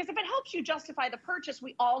about, because if it helps you justify the purchase,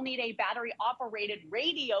 we all need a battery-operated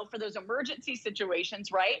radio for those emergency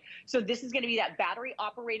situations, right? So this is going to be that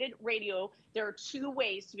battery-operated radio. There are 2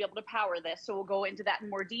 ways to be able to power this, so we'll go into that in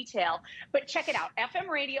more detail. But check it out. FM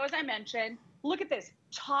radio, as I mentioned. Look at this,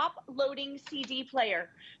 top loading CD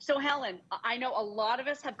player. So Helen, I know a lot of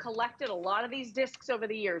us have collected a lot of these discs over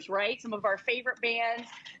the years, right? Some of our favorite bands,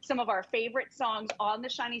 some of our favorite songs on the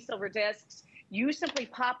shiny silver discs. You simply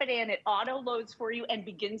pop it in, it auto loads for you and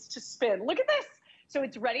begins to spin. Look at this. So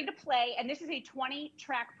it's ready to play, and this is a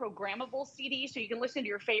 20-track programmable CD, so you can listen to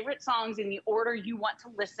your favorite songs in the order you want to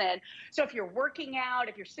listen. So if you're working out,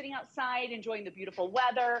 if you're sitting outside enjoying the beautiful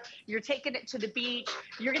weather, you're taking it to the beach,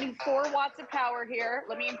 you're getting 4 watts of power here.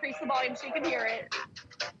 Let me increase the volume so you can hear it.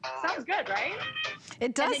 Sounds good, right?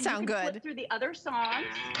 It does sound good. Flip through the other songs.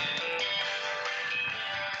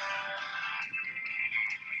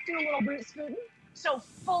 Do a little boot scooting. So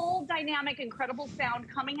full dynamic, incredible sound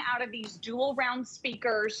coming out of these dual round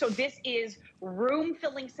speakers. So this is room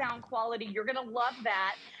filling sound quality. You're going to love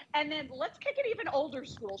that. And then let's kick it even older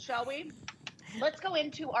school, shall we? Let's go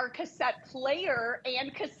into our cassette player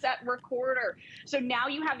and cassette recorder. So now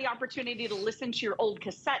you have the opportunity to listen to your old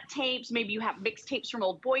cassette tapes. Maybe you have mixtapes from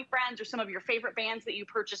old boyfriends or some of your favorite bands that you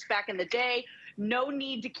purchased back in the day. No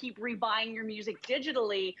need to keep rebuying your music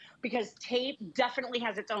digitally, because tape definitely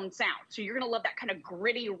has its own sound. So you're going to love that kind of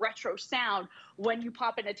gritty retro sound when you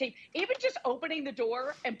pop in a tape. Even just opening the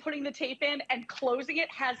door and putting the tape in and closing it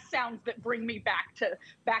has sounds that bring me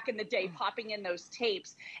back in the day, popping in those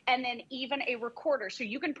tapes. And then even a recorder. So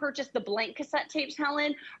you can purchase the blank cassette tapes,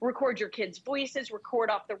 Helen, record your kids' voices, record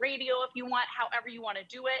off the radio if you want, however you want to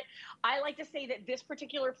do it. I like to say that this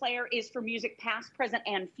particular player is for music past, present,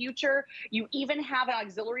 and future. You even have an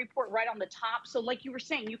auxiliary port right on the top. So like you were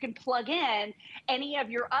saying, you can plug in any of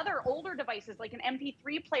your other older devices, like an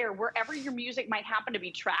MP3 player, wherever your music might happen to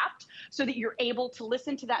be trapped, so that you're able to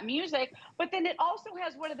listen to that music. But then it also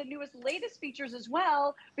has one of the latest features as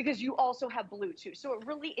well, because you also have Bluetooth. So it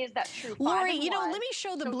really is that true 5-in-1. Lori, you know, let me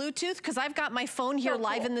show the Bluetooth, because I've got my phone here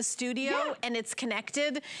live in the studio and it's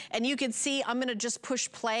connected, and you can see I'm going to just push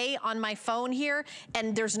play on my phone here,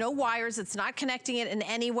 and there's no wires. It's not connecting it in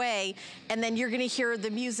any way. And then you're going to hear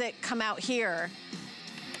the music come out here.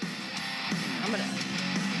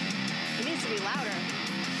 It needs to be louder.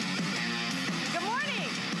 Good morning.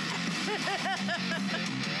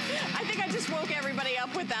 I think I just woke everybody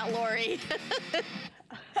up with that, Lori.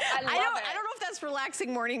 I don't know if that's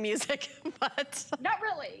relaxing morning music, but. Not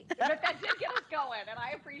really, but that did get us going, and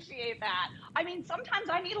I appreciate that. I mean, sometimes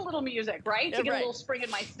I need a little music, right? To get a little spring in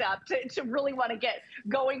my step, to really want to get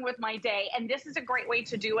going with my day, and this is a great way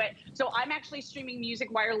to do it. So I'm actually streaming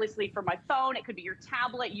music wirelessly from my phone. It could be your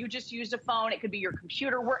tablet. You just used a phone. It could be your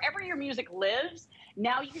computer. Wherever your music lives,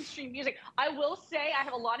 now you can stream music. I will say I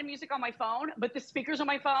have a lot of music on my phone, but the speakers on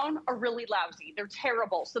my phone are really lousy. They're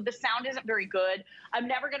terrible, so the sound isn't very good. I'm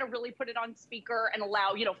never going to really put it on speaker and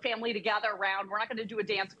allow, you know, family to gather around. We're not going to do a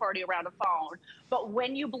dance party around a phone. But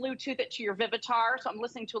when you Bluetooth it to your Vivitar, so I'm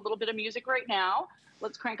listening to a little bit of music right now.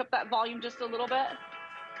 Let's crank up that volume just a little bit.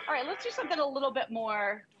 All right, let's do something a little bit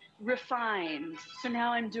more refined. So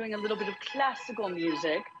now I'm doing a little bit of classical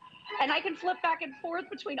music. And I can flip back and forth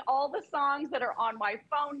between all the songs that are on my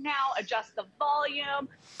phone now, adjust the volume.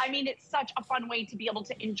 I mean, it's such a fun way to be able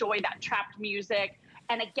to enjoy that trapped music.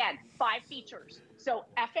 And again, 5 features. So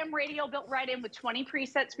FM radio built right in with 20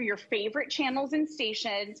 presets for your favorite channels and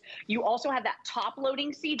stations. You also have that top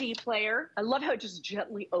loading CD player. I love how it just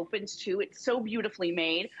gently opens too. It's so beautifully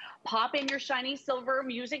made. Pop in your shiny silver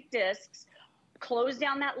music discs. close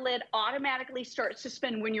down that lid, automatically starts to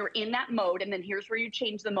spin when you're in that mode. And then here's where you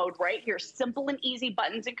change the mode right here. Simple and easy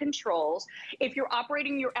buttons and controls. If you're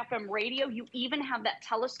operating your FM radio, you even have that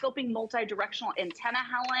telescoping multi-directional antenna,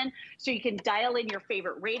 Helen, so you can dial in your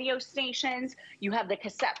favorite radio stations. You have the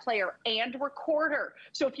cassette player and recorder.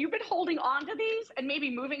 So if you've been holding on to these and maybe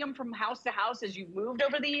moving them from house to house as you've moved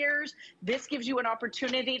over the years, this gives you an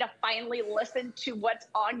opportunity to finally listen to what's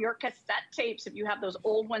on your cassette tapes. If you have those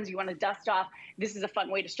old ones you want to dust off, this is a fun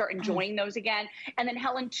way to start enjoying those again. And then,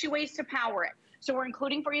 Helen, 2 ways to power it. So we're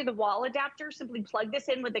including for you the wall adapter. Simply plug this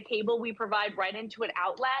in with the cable we provide right into an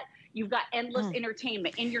outlet. You've got endless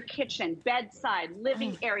entertainment in your kitchen, bedside,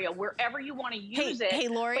 living area, wherever you want to use it. Hey,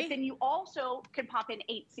 Lori. But then you also can pop in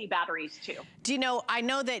 8C batteries too. Do you know, I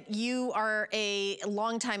know that you are a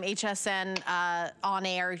longtime HSN on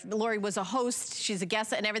air. Lori was a host, she's a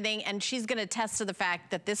guest and everything, and she's gonna attest to the fact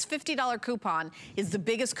that this $50 coupon is the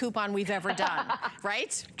biggest coupon we've ever done,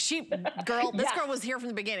 right? This girl was here from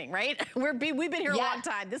the beginning, right? We've been here a long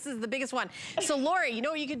time. This is the biggest one. So Lori, you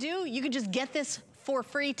know what you could do? You could just get this for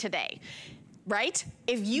free today, right?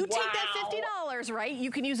 If you take that $50, right,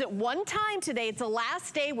 you can use it one time today. It's the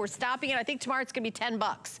last day. We're stopping it. I think tomorrow it's gonna be 10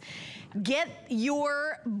 bucks. Get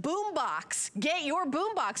your boom box. Get your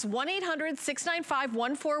boom box.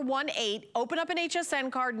 1-800-695-1418. Open up an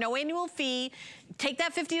HSN card, no annual fee. Take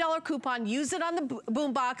that $50 coupon, use it on the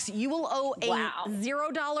boom box. You will owe a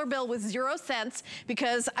 $0 bill with 0 cents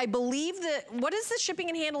because I believe that, what is the shipping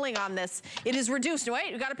and handling on this? It is reduced,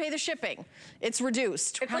 right? You gotta pay the shipping. It's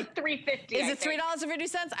reduced. It's like $3.50. Is it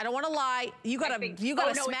 $3.50? I don't wanna lie. You gotta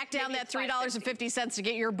smack down that $3.50 to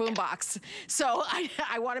get your boom box. So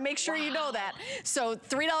I wanna make sure you know that. So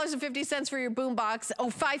 $3.50 for your boom box. Oh,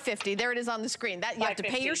 $5.50. There it is on the screen. That you have to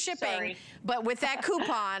pay your shipping, but with that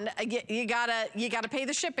coupon, you gotta pay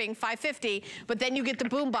the shipping, $5.50. But then you get the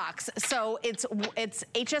boom box. So it's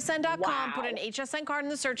hsn.com. Put an HSN card in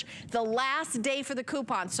the search. The last day for the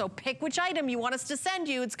coupon. So pick which item you want us to send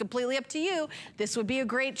you. It's completely up to you. This would be a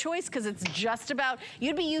great choice because it's just about,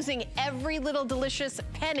 you'd be using every little delicious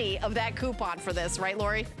penny of that coupon for this, right,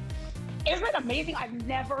 Lori? Isn't it amazing? I've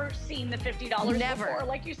never seen the $50 before.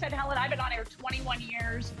 Like you said, Helen, I've been on air 21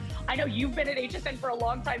 years. I know you've been at HSN for a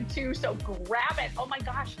long time too, so grab it. Oh my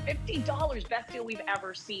gosh, $50, best deal we've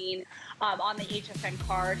ever seen on the HSN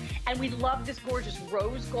card. And we love this gorgeous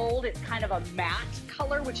rose gold. It's kind of a matte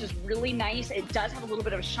color, which is really nice. It does have a little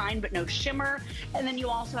bit of a shine, but no shimmer. And then you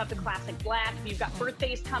also have the classic black. If you've got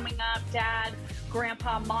birthdays coming up, dad,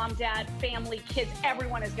 grandpa, mom, dad, family, kids,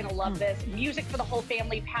 everyone is gonna love this. Music for the whole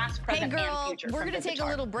family, past, present, and future. We're gonna take a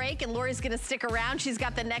little break and Lori's gonna stick around. She's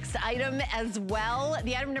got the next item as well.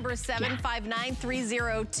 The item number is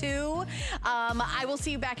 759302. I will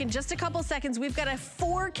see you back in just a couple seconds. We've got a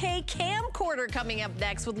 4K camcorder coming up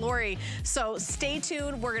next with Lori. So stay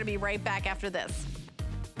tuned. We're gonna be right back after this.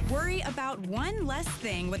 Worry about one less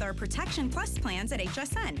thing with our Protection Plus plans at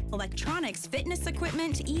HSN. Electronics, fitness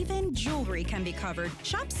equipment, even jewelry can be covered.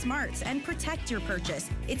 Shop smart and protect your purchase.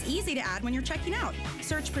 It's easy to add when you're checking out.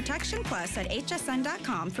 Search Protection Plus at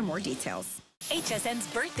hsn.com for more details. HSN's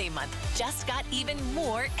birthday month just got even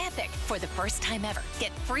more epic. For the first time ever,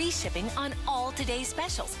 get free shipping on all today's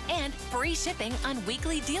specials and free shipping on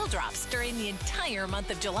weekly deal drops during the entire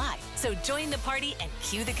month of July. So join the party and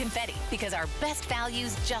cue the confetti because our best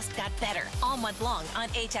values just got better all month long on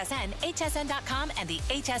HSN, hsn.com, and the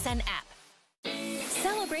HSN app.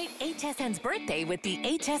 Celebrate HSN's birthday with the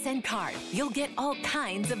HSN card. You'll get all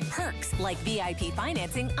kinds of perks like VIP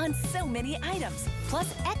financing on so many items,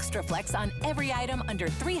 plus extra flex on every item under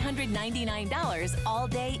 $399 all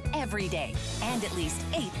day, every day, and at least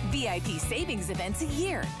 8 VIP savings events a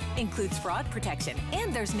year. Includes fraud protection,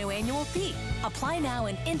 and there's no annual fee. Apply now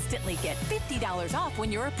and instantly get $50 off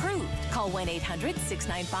when you're approved. Call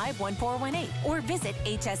 1-800-695-1418 or visit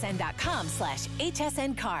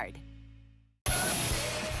hsn.com/HSN card.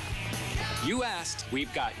 You asked,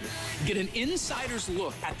 we've got you. Get an insider's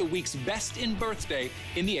look at the week's best in birthday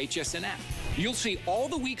in the HSN app. You'll see all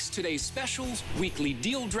the week's today's specials, weekly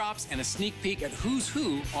deal drops, and a sneak peek at who's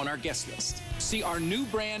who on our guest list. See our new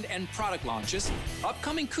brand and product launches,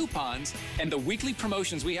 upcoming coupons, and the weekly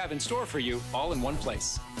promotions we have in store for you all in one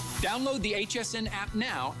place. Download the HSN app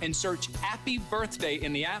now and search Happy Birthday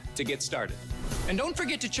in the app to get started. And don't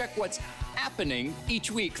forget to check what's happening each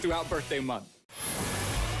week throughout birthday month.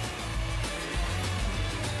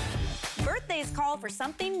 Birthdays call for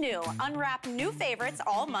something new. Unwrap new favorites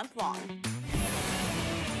all month long.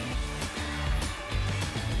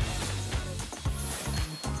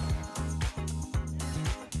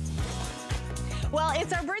 Well,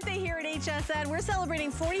 it's our birthday here at HSN. We're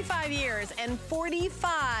celebrating 45 years, and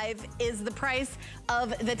 45 is the price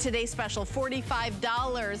of the Today Special.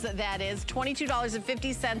 $45, that is.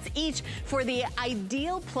 $22.50 each for the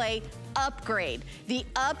Ideal Play upgrade. The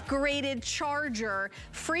upgraded charger,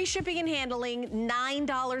 free shipping and handling,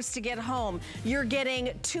 $9 to get home. You're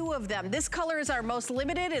getting 2 of them. This color is our most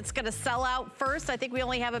limited. It's gonna sell out first. I think we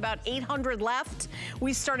only have about 800 left.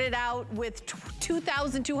 We started out with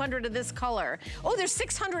 2,200 of this color. Oh, there's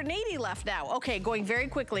 680 left now. Okay, going very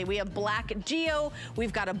quickly. We have black Geo.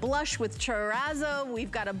 We've got a blush with Charazo.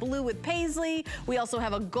 We've got a blue with Paisley. We also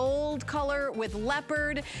have a gold color with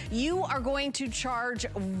leopard. You are going to charge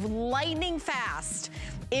lightning fast.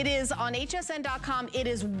 It is on hsn.com. It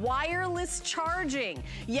is wireless charging.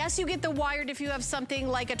 Yes, you get the wired if you have something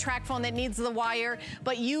like a track phone that needs the wire,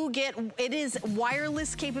 but you get, it is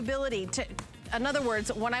wireless capability. In other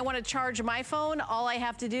words, when I want to charge my phone, all I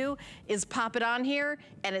have to do is pop it on here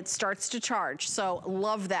and it starts to charge. So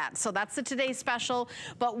love that. So that's the Today Special.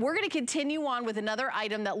 But we're going to continue on with another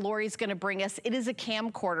item that Lori's going to bring us. It is a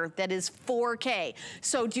camcorder that is 4K.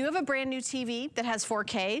 So do you have a brand new TV that has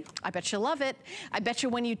 4K? I bet you love it. I bet you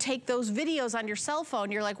when you take those videos on your cell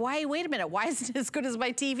phone, you're like, wait a minute, why isn't it as good as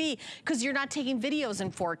my TV? Because you're not taking videos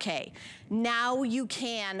in 4K. Now you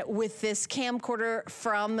can with this camcorder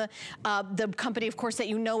from the company, of course, that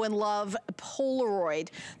you know and love, Polaroid.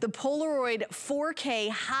 The Polaroid 4K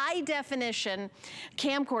high definition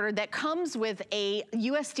camcorder that comes with a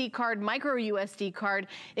USD card, micro USD card.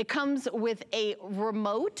 It comes with a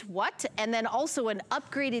remote, and then also an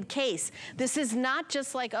upgraded case. This is not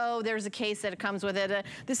just like, oh, there's a case that comes with it.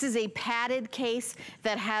 This is a padded case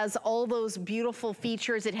that has all those beautiful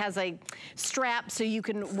features. It has a strap so you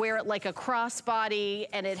can wear it like a crossbody,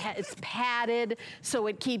 and it's padded so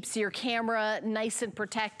it keeps your camera nice and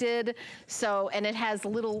protected. So, and it has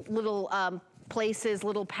little places,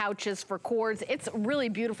 little pouches for cords. It's a really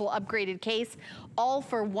beautiful upgraded case, all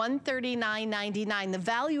for $139.99. The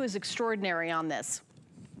value is extraordinary on this.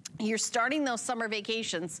 You're starting those summer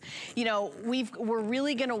vacations, you know, we're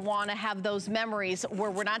really gonna wanna have those memories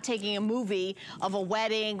where we're not taking a movie of a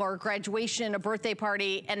wedding or graduation, a birthday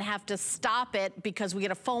party, and have to stop it because we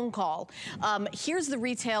get a phone call. Here's the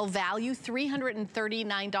retail value,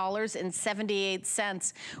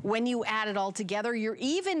 $339.78. When you add it all together, you're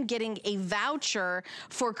even getting a voucher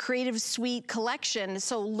for Creative Suite Collection.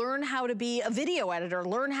 So learn how to be a video editor,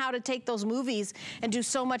 learn how to take those movies and do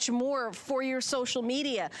so much more for your social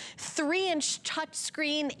media. 3-inch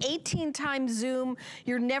touchscreen, 18 times zoom.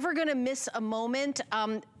 You're never gonna miss a moment.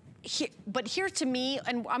 But here to me,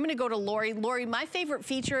 and I'm gonna go to Lori. Lori, my favorite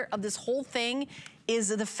feature of this whole thing is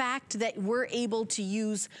the fact that we're able to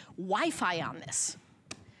use Wi-Fi on this.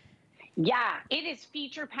 Yeah, it is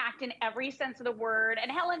feature packed in every sense of the word.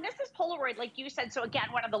 And Helen, this is Polaroid, like you said. So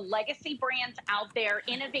again, one of the legacy brands out there,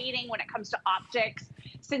 innovating when it comes to optics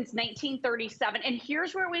since 1937. And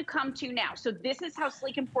here's where we've come to now. So this is how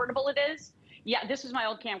sleek and portable it is. Yeah, this is my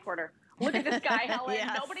old camcorder. Look at this guy, Helen.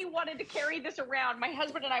 Yes. Nobody wanted to carry this around. My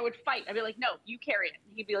husband and I would fight. I'd be like, no, you carry it.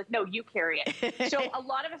 He'd be like, no, you carry it. So a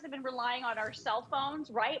lot of us have been relying on our cell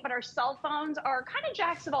phones, right? But our cell phones are kind of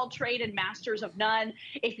jacks of all trade and masters of none.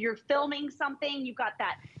 If you're filming something, you've got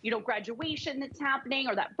that, you know, graduation that's happening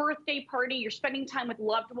or that birthday party, you're spending time with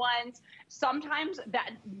loved ones. Sometimes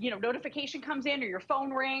that, you know, notification comes in or your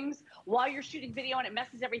phone rings while you're shooting video and it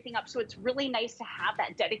messes everything up. So it's really nice to have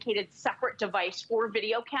that dedicated separate device for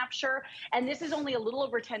video capture. And this is only a little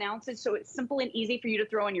over 10 ounces, so it's simple and easy for you to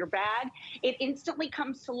throw in your bag. It instantly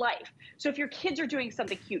comes to life. So if your kids are doing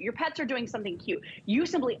something cute, your pets are doing something cute, you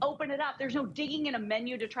simply open it up. There's no digging in a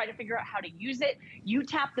menu to try to figure out how to use it. You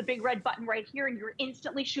tap the big red button right here and you're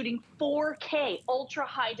instantly shooting 4K ultra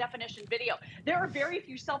high definition video. There are very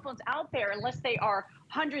few cell phones out there, unless they are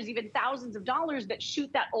hundreds, even thousands of dollars, that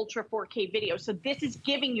shoot that ultra 4K video. So this is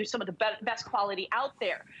giving you some of the best quality out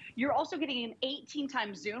there. You're also getting an 18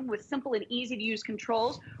 times zoom with simple and easy to use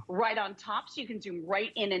controls right on top, so you can zoom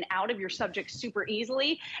right in and out of your subject super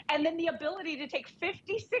easily. And then the ability to take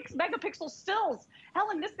 56 megapixel stills.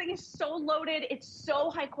 Helen, this thing is so loaded. It's so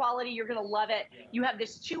high quality. You're gonna love it. You have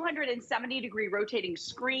this 270-degree rotating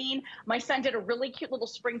screen. My son did a really cute little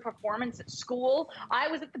spring performance at school. I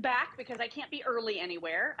was at the back because I can't be early anywhere.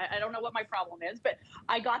 I don't know what my problem is, but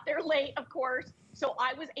I got there late, of course. So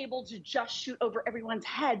I was able to just shoot over everyone's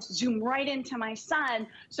heads, zoom right into my son.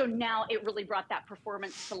 So now it really brought that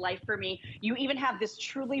performance to life for me. You even have this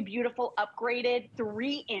truly beautiful upgraded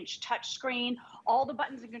 3-inch touchscreen. All the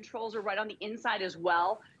buttons and controls are right on the inside as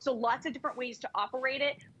well. So lots of different ways to operate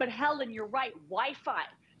it. But Helen, you're right, Wi-Fi.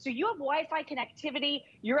 So you have Wi-Fi connectivity.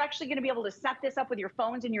 You're actually going to be able to set this up with your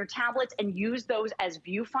phones and your tablets and use those as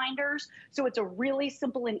viewfinders. So it's a really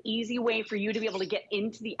simple and easy way for you to be able to get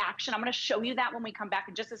into the action. I'm going to show you that when we come back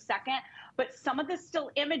in just a second. But some of the still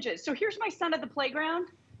images. So here's my son at the playground.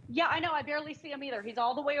 Yeah, I know, I barely see him either. He's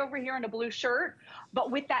all the way over here in a blue shirt,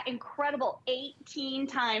 but with that incredible 18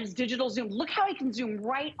 times digital zoom, look how he can zoom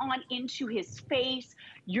right on into his face.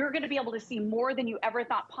 You're gonna be able to see more than you ever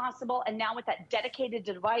thought possible. And now with that dedicated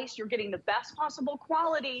device, you're getting the best possible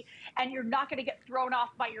quality, and you're not gonna get thrown off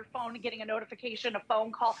by your phone and getting a notification, a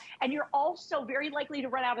phone call. And you're also very likely to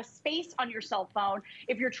run out of space on your cell phone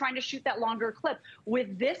if you're trying to shoot that longer clip.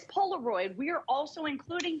 With this Polaroid, we are also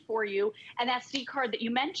including for you an SD card that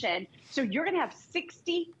you mentioned. So you're gonna have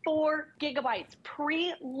 64 gigabytes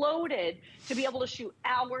preloaded to be able to shoot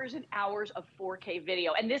hours and hours of 4K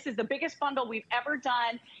video. And this is the biggest bundle we've ever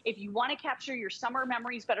done. If you want to capture your summer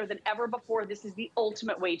memories better than ever before, this is the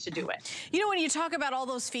ultimate way to do it. You know, when you talk about all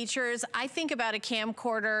those features, I think about a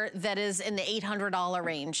camcorder that is in the $800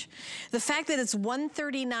 range. The fact that it's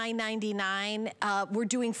 $139.99, we're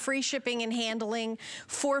doing free shipping and handling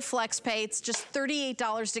for FlexPay. It's just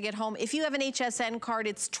 $38 to get home. If you have an HSN card,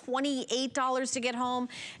 it's $28 to get home.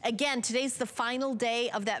 Again, today's the final day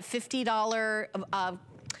of that $50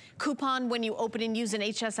 coupon when you open and use an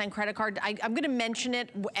HSN credit card. I'm gonna mention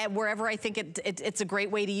it wherever I think it's a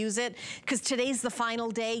great way to use it, because today's the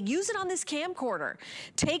final day. Use it on this camcorder.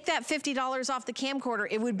 Take that $50 off the camcorder.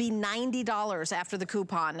 It would be $90 after the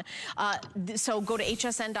coupon. So go to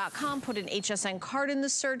hsn.com, put an HSN card in the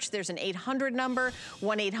search. There's an 800 number,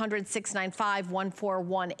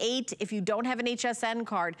 1-800-695-1418. If you don't have an HSN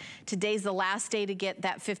card, today's the last day to get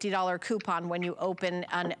that $50 coupon when you open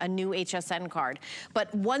a new HSN card.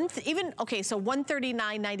 But so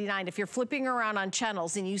 $139.99, if you're flipping around on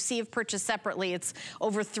channels and you see if purchased separately, it's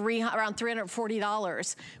over around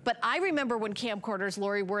 $340. But I remember when camcorders,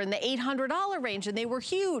 Lori, were in the $800 range, and they were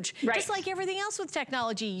huge. Right. Just like everything else with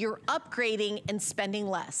technology, you're upgrading and spending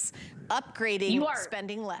less. Upgrading,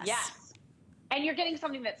 spending less. Yes. And you're getting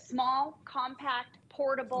something that's small, compact,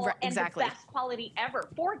 portable, and the best quality ever.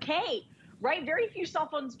 4K. Right? Very few cell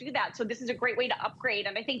phones do that. So this is a great way to upgrade.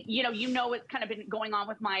 And I think, you know what's kind of been going on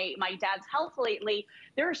with my dad's health lately.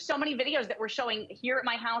 There are so many videos that we're showing here at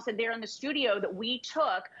my house and there in the studio that we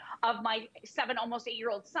took of my 7, almost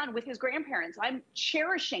 8-year-old son with his grandparents. I'm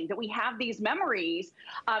cherishing that we have these memories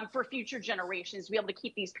for future generations to be able to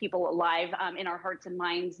keep these people alive in our hearts and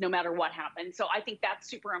minds no matter what happens. So I think that's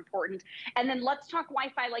super important. And then let's talk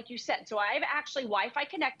Wi-Fi, like you said. So I've actually Wi-Fi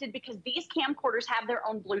connected because these camcorders have their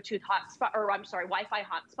own Bluetooth hotspot, or I'm sorry, Wi-Fi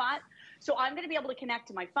hotspot. So I'm going to be able to connect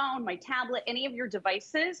to my phone, my tablet, any of your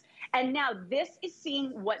devices. And now this is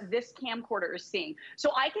seeing what this camcorder is seeing.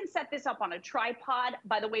 So I can set this up on a tripod.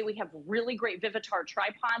 By the way, we have really great Vivitar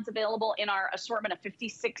tripods available in our assortment, a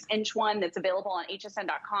 56-inch one that's available on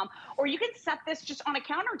hsn.com. Or you can set this just on a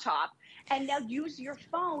countertop and now use your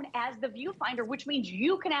phone as the viewfinder, which means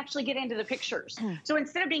you can actually get into the pictures. So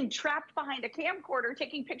instead of being trapped behind a camcorder,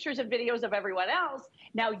 taking pictures and videos of everyone else,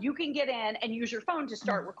 now you can get in and use your phone to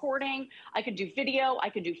start recording. I can do video, I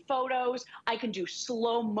can do photos, I can do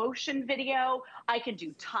slow motion video, I can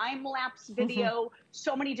do time-lapse video,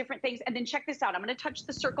 so many different things. And then check this out. I'm gonna touch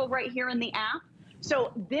the circle right here in the app.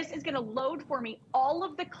 So this is gonna load for me all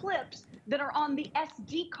of the clips that are on the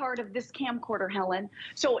SD card of this camcorder, Helen.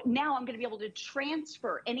 So now I'm gonna be able to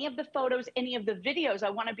transfer any of the photos, any of the videos I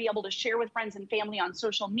wanna be able to share with friends and family on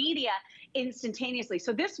social media instantaneously.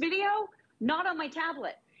 So this video, not on my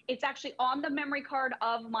tablet. It's actually on the memory card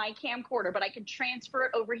of my camcorder, but I can transfer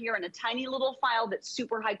it over here in a tiny little file that's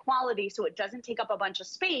super high quality, so it doesn't take up a bunch of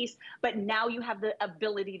space, but now you have the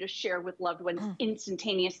ability to share with loved ones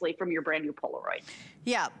instantaneously from your brand new Polaroid.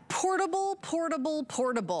 Yeah, portable, portable,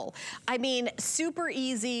 portable. I mean, super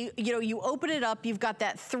easy. You know, you open it up, you've got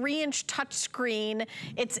that 3-inch touch screen.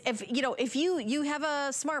 It's, if you have a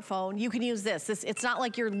smartphone, you can use this. It's not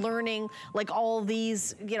like you're learning like all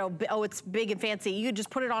these, oh, it's big and fancy. You can just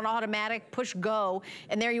put it on automatic, push go,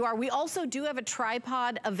 and there you are. We also do have a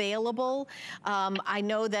tripod available. I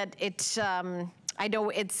know that it's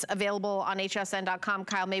available on hsn.com.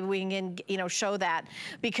 Kyle, maybe we can, show that,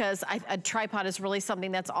 because a tripod is really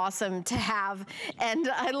something that's awesome to have. And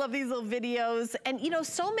I love these little videos. And,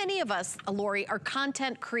 so many of us, Lori, are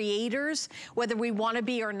content creators, whether we want to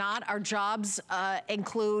be or not. Our jobs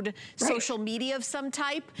include social media of some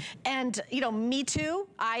type. And, me too.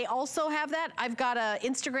 I also have that. I've got an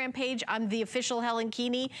Instagram page. I'm the official Helen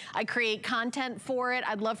Keeney. I create content for it.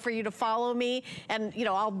 I'd love for you to follow me. And,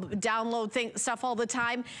 I'll download stuff all all the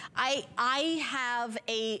time. I have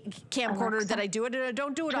a camcorder that I do it, and I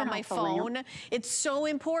don't do it on my phone. It's so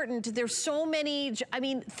important. There's so many, I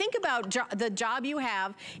mean, think about the job you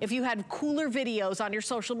have. If you had cooler videos on your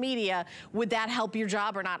social media, would that help your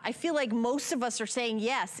job or not? I feel like most of us are saying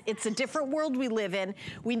yes. It's a different world we live in.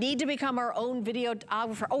 We need to become our own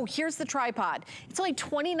videographer. Oh, here's the tripod. It's only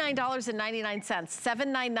 $29.99,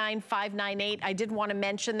 $799.598. I did want to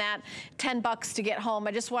mention that. $10 to get home.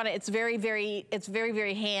 I just want to, it's very, very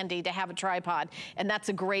handy to have a tripod, and that's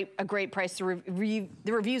a great price. The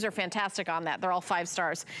reviews are fantastic on that. They're all 5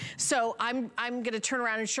 stars. So I'm going to turn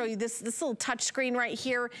around and show you this little touch screen right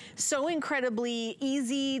here. So incredibly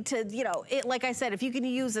easy to, you know, like I said, if you can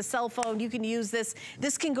use a cell phone, you can use this.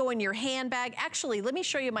 This can go in your handbag. Actually, let me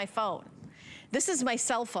show you my phone. This is my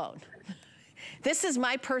cell phone. This is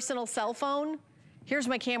my personal cell phone. Here's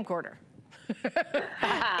my camcorder.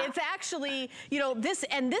 It's actually, you know, this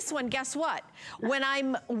one, guess what? When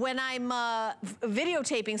I'm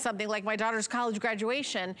videotaping something like my daughter's college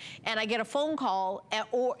graduation and I get a phone call,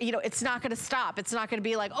 or, you know, it's not gonna stop. It's not gonna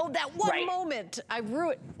be like, oh, that one moment I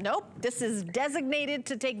ruined. Nope, this is designated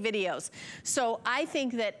to take videos. So I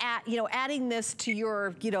think that, you know, adding this to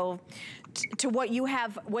your, you know, to what you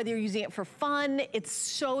have, whether you're using it for fun, it's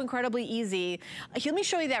so incredibly easy. Let me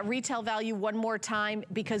show you that retail value one more time,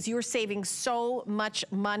 because you're saving so much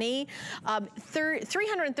money.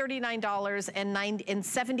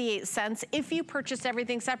 $339.78 if you purchased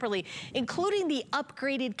everything separately, including the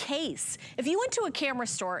upgraded case. If you went to a camera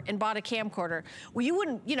store and bought a camcorder, well, you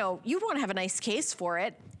wouldn't, you know, you'd want to have a nice case for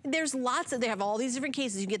it. There's lots of, they have all these different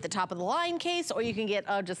cases. You can get the top of the line case, or you can get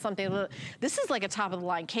just something. This is like a top of the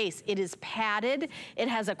line case. It is padded. It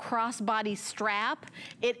has a crossbody strap.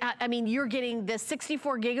 I mean, you're getting the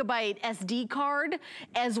 64 gigabyte SD card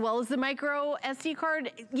as well as the micro SD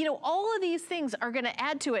card. You know, all of these things are going to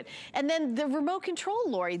add to it. And then the remote control,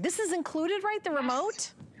 Lori, this is included, right? The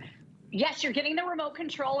remote? Yes, you're getting the remote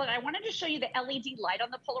control, and I wanted to show you the LED light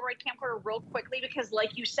on the Polaroid camcorder real quickly, because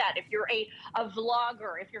like you said, if you're a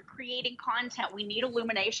vlogger, if you're creating content, we need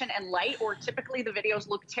illumination and light, or typically the videos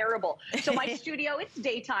look terrible. So my studio, it's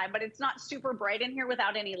daytime, but it's not super bright in here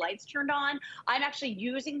without any lights turned on. I'm actually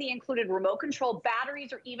using the included remote control.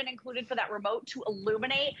 Batteries are even included for that remote to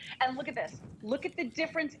illuminate. And look at this. Look at the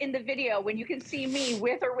difference in the video when you can see me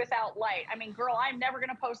with or without light. I mean, girl, I'm never going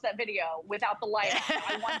to post that video without the light on.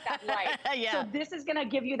 I want that light. Yeah. So this is going to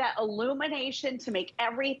give you that illumination to make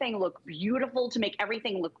everything look beautiful, to make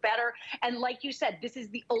everything look better. And like you said, this is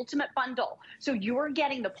the ultimate bundle. So you're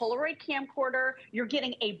getting the Polaroid camcorder, you're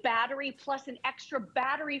getting a battery plus an extra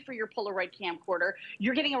battery for your Polaroid camcorder,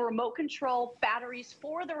 you're getting a remote control, batteries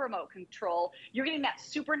for the remote control, you're getting that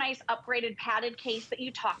super nice upgraded padded case that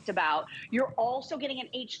you talked about. You're also getting an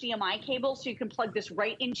HDMI cable, so you can plug this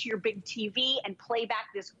right into your big TV and play back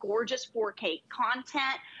this gorgeous 4K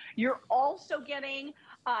content. You're also getting,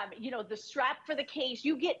 you know, the strap for the case.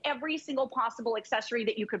 You get every single possible accessory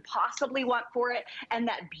that you could possibly want for it. And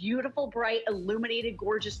that beautiful, bright, illuminated,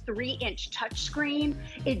 gorgeous 3-inch touchscreen.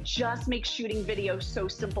 It just makes shooting video so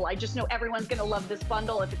simple. I just know everyone's going to love this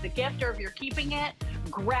bundle. If it's a gift or if you're keeping it,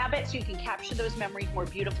 grab it so you can capture those memories more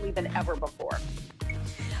beautifully than ever before.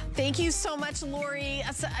 Thank you so much, Lori.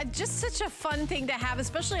 Just such a fun thing to have,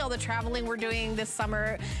 especially all the traveling we're doing this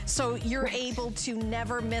summer. So you're able to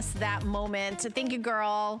never miss that moment. Thank you,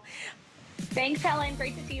 girl. Thanks, Helen.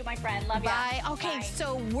 Great to see you, my friend. Love you. Bye. Okay, bye.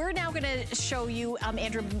 So we're now going to show you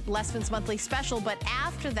Andrew Lessman's monthly special, but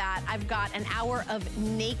after that, I've got an hour of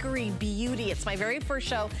Nakery Beauty. It's my very first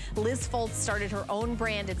show. Liz Foltz started her own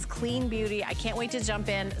brand. It's Clean Beauty. I can't wait to jump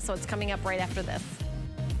in, so it's coming up right after this.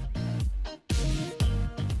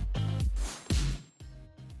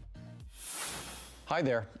 Hi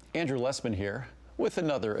there, Andrew Lessman here with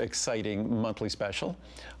another exciting monthly special.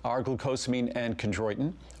 Our glucosamine and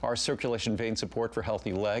chondroitin, our circulation vein support for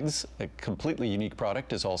healthy legs, a completely unique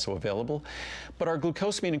product, is also available. But our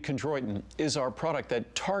glucosamine and chondroitin is our product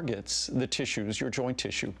that targets the tissues, your joint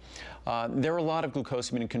tissue. There are a lot of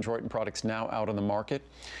glucosamine and chondroitin products now out on the market.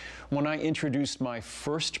 When I introduced my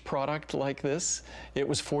first product like this, it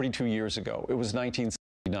was 42 years ago. It was 1979.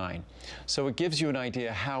 So it gives you an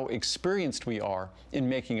idea how experienced we are in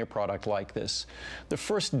making a product like this. The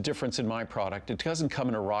first difference in my product, it doesn't come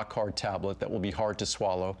in a rock hard tablet that will be hard to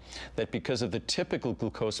swallow, that because of the typical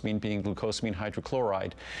glucosamine being glucosamine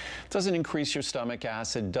hydrochloride, doesn't increase your stomach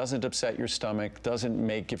acid, doesn't upset your stomach, doesn't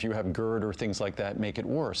make, if you have GERD or things like that, make it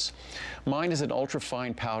worse. Mine is an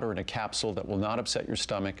ultra-fine powder in a capsule that will not upset your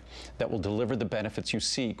stomach, that will deliver the benefits you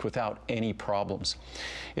seek without any problems.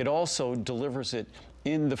 It also delivers it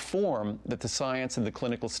in the form that the science and the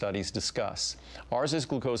clinical studies discuss. Ours is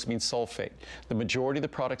glucosamine sulfate. The majority of the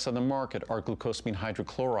products on the market are glucosamine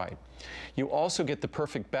hydrochloride. You also get the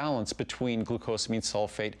perfect balance between glucosamine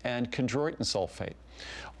sulfate and chondroitin sulfate.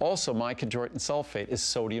 Also, my chondroitin sulfate is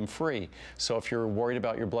sodium-free, so if you're worried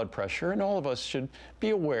about your blood pressure, and all of us should be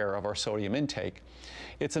aware of our sodium intake,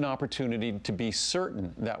 it's an opportunity to be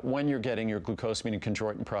certain that when you're getting your glucosamine and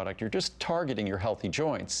chondroitin product, you're just targeting your healthy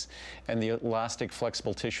joints and the elastic,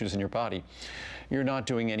 flexible tissues in your body. You're not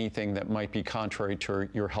doing anything that might be contrary to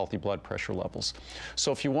your healthy blood pressure levels.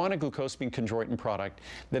 So if you want a glucosamine chondroitin product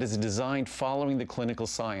that is designed following the clinical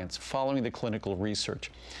science, following the clinical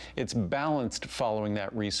research, it's balanced following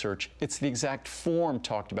that research, it's the exact form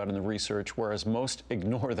talked about in the research, whereas most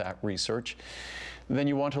ignore that research, then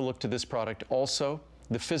you want to look to this product. Also,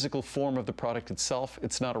 the physical form of the product itself,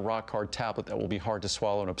 it's not a rock-hard tablet that will be hard to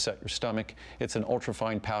swallow and upset your stomach. It's an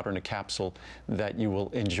ultra-fine powder in a capsule that you will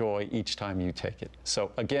enjoy each time you take it.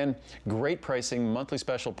 So again, great pricing, monthly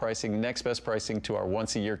special pricing, next best pricing to our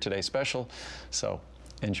once a year today special. So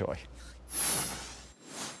enjoy.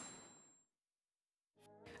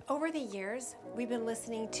 Over the years, we've been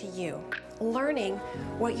listening to you, learning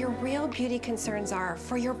what your real beauty concerns are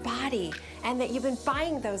for your body, and that you've been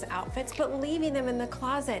buying those outfits but leaving them in the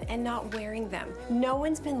closet and not wearing them. No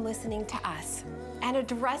one's been listening to us and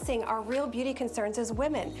addressing our real beauty concerns as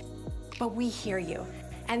women. But we hear you,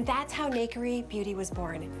 and that's how Nakery Beauty was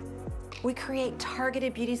born. We create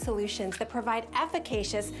targeted beauty solutions that provide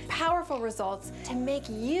efficacious, powerful results to make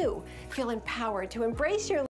you feel empowered to embrace your